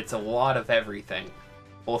this game, it's a lot of everything.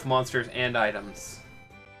 Both monsters and items.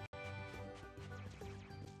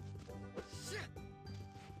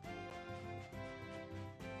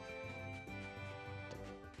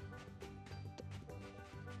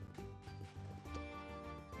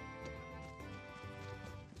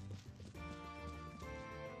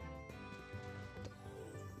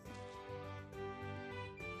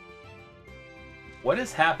 What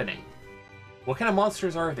is happening? What kind of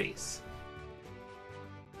monsters are these?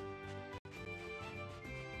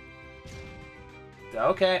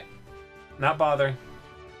 Okay. Not bothering.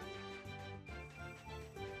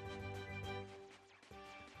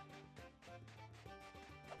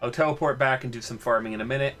 I'll teleport back and do some farming in a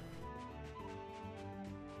minute.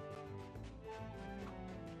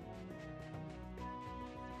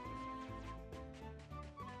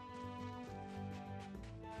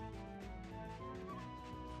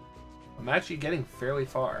 I'm actually getting fairly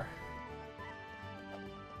far.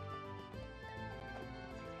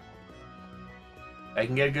 I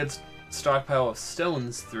can get a good stockpile of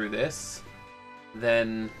stones through this.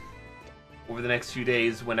 Then, over the next few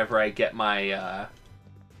days, whenever I get my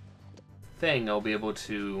thing, I'll be able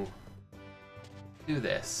to do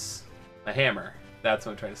this. My hammer. That's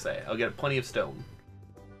what I'm trying to say. I'll get plenty of stone.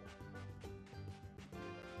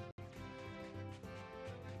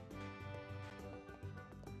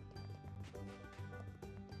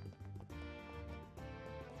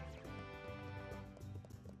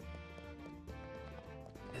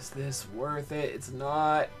 Is this worth it? It's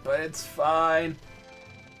not, but it's fine.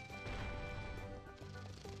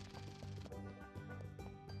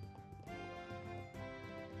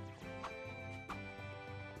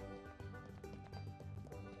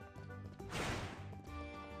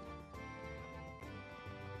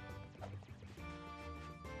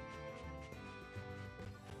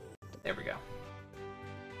 There we go.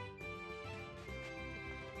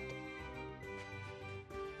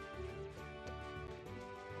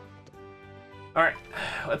 Alright,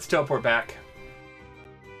 let's teleport back.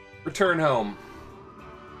 Return home.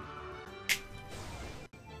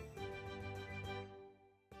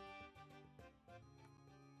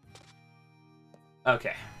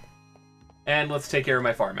 Okay. And let's take care of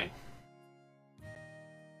my farming.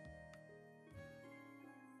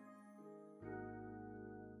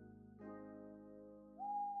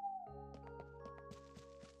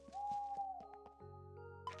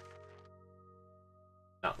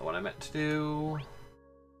 Not the one I meant to do.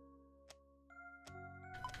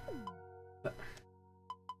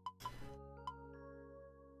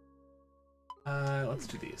 Let's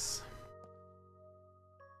do these.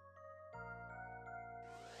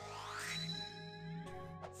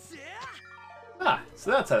 Ah, so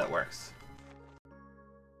that's how that works.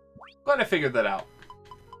 Glad I figured that out.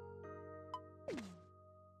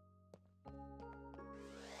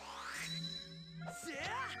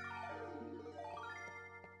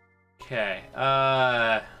 Okay,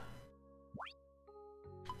 I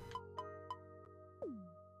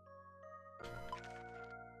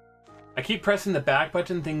keep pressing the back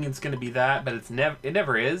button thinking it's gonna be that, but it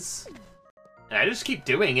never is. And I just keep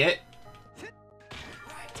doing it.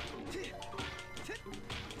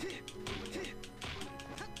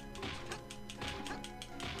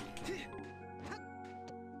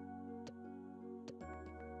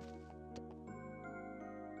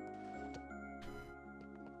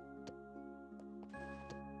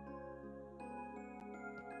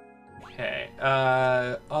 Okay,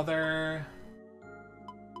 other...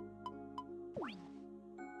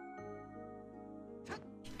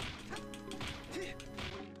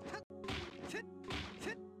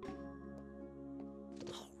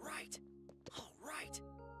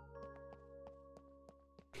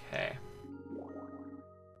 Okay.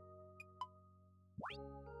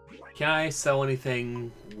 Can I sell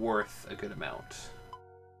anything worth a good amount?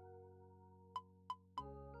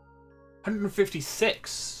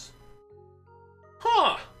 156.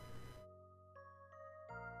 Huh.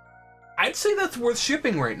 I'd say that's worth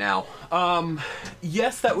shipping right now.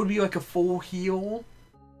 Yes, that would be like a full heal,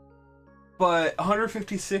 but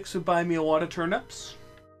 156 would buy me a lot of turnips.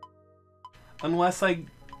 Unless I,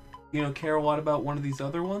 care a lot about one of these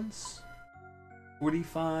other ones.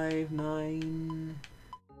 45, 9...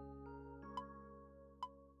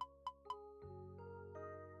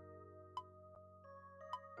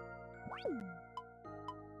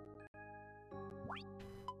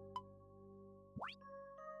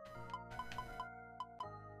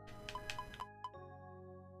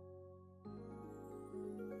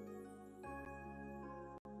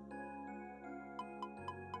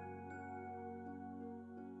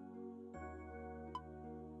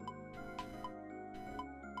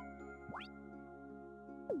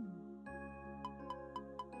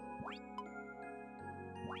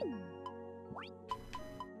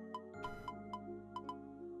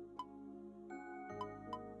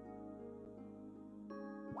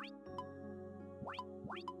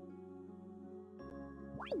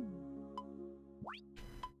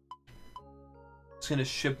 It's gonna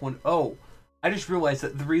ship one. Oh, I just realized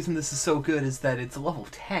that the reason this is so good is that it's level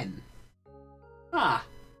 10. Ah.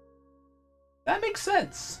 That makes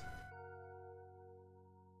sense.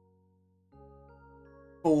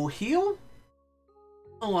 Full heal?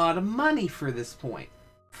 A lot of money for this point.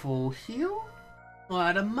 Full heal? A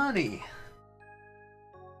lot of money.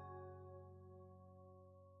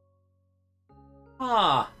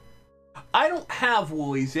 Ah. I don't have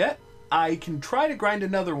Woolies yet. I can try to grind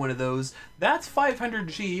another one of those. That's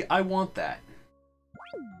 500G. I want that.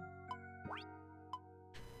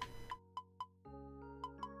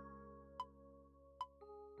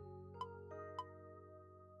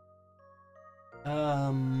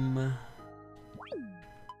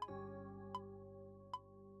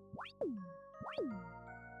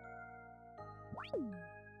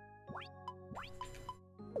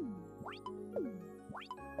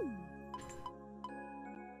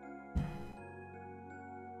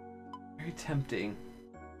 Very tempting.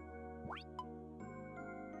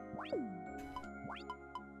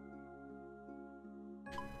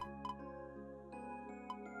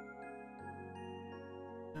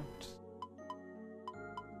 Oops.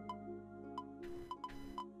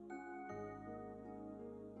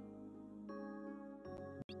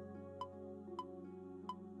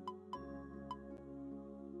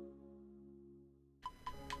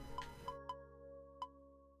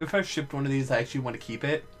 If I've shipped one of these, I actually want to keep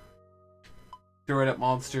it. Throw it at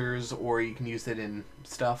monsters, or you can use it in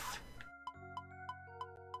stuff.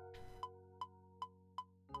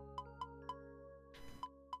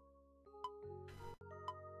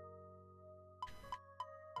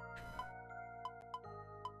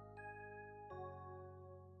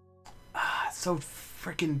 Ah, so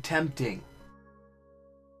freaking tempting.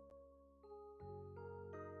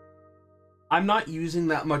 I'm not using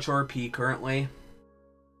that much RP currently.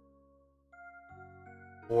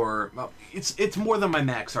 Or, well, it's more than my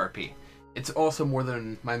max RP. It's also more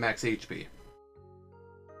than my max HP.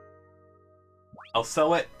 I'll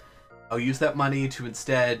sell it. I'll use that money to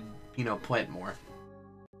instead, you know, plant more.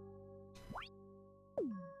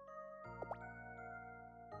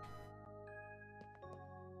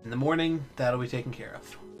 In the morning, that'll be taken care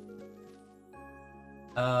of.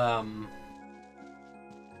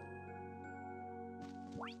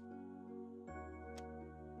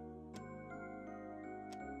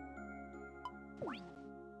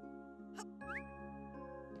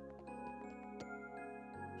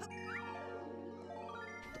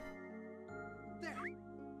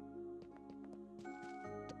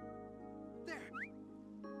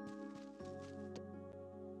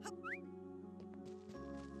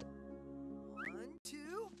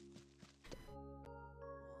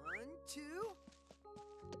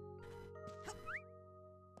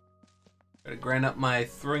 Gotta grind up my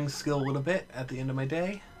throwing skill a little bit at the end of my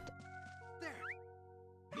day.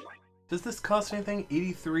 Does this cost anything?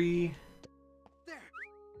 83.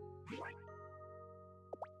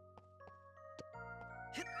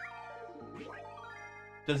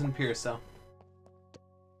 Doesn't appear so.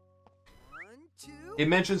 It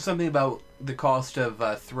mentioned something about the cost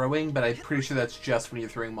of throwing, but I'm pretty sure that's just when you're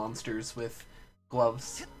throwing monsters with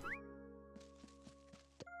gloves.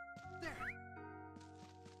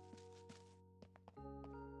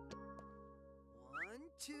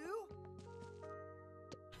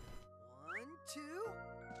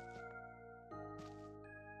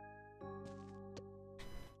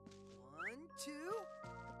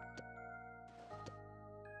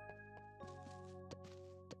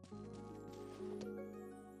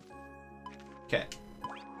 Okay,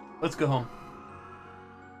 let's go home.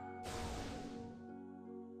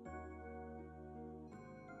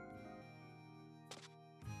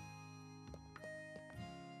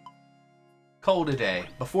 Call it a day.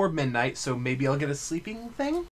 Before midnight, so maybe I'll get a sleeping thing?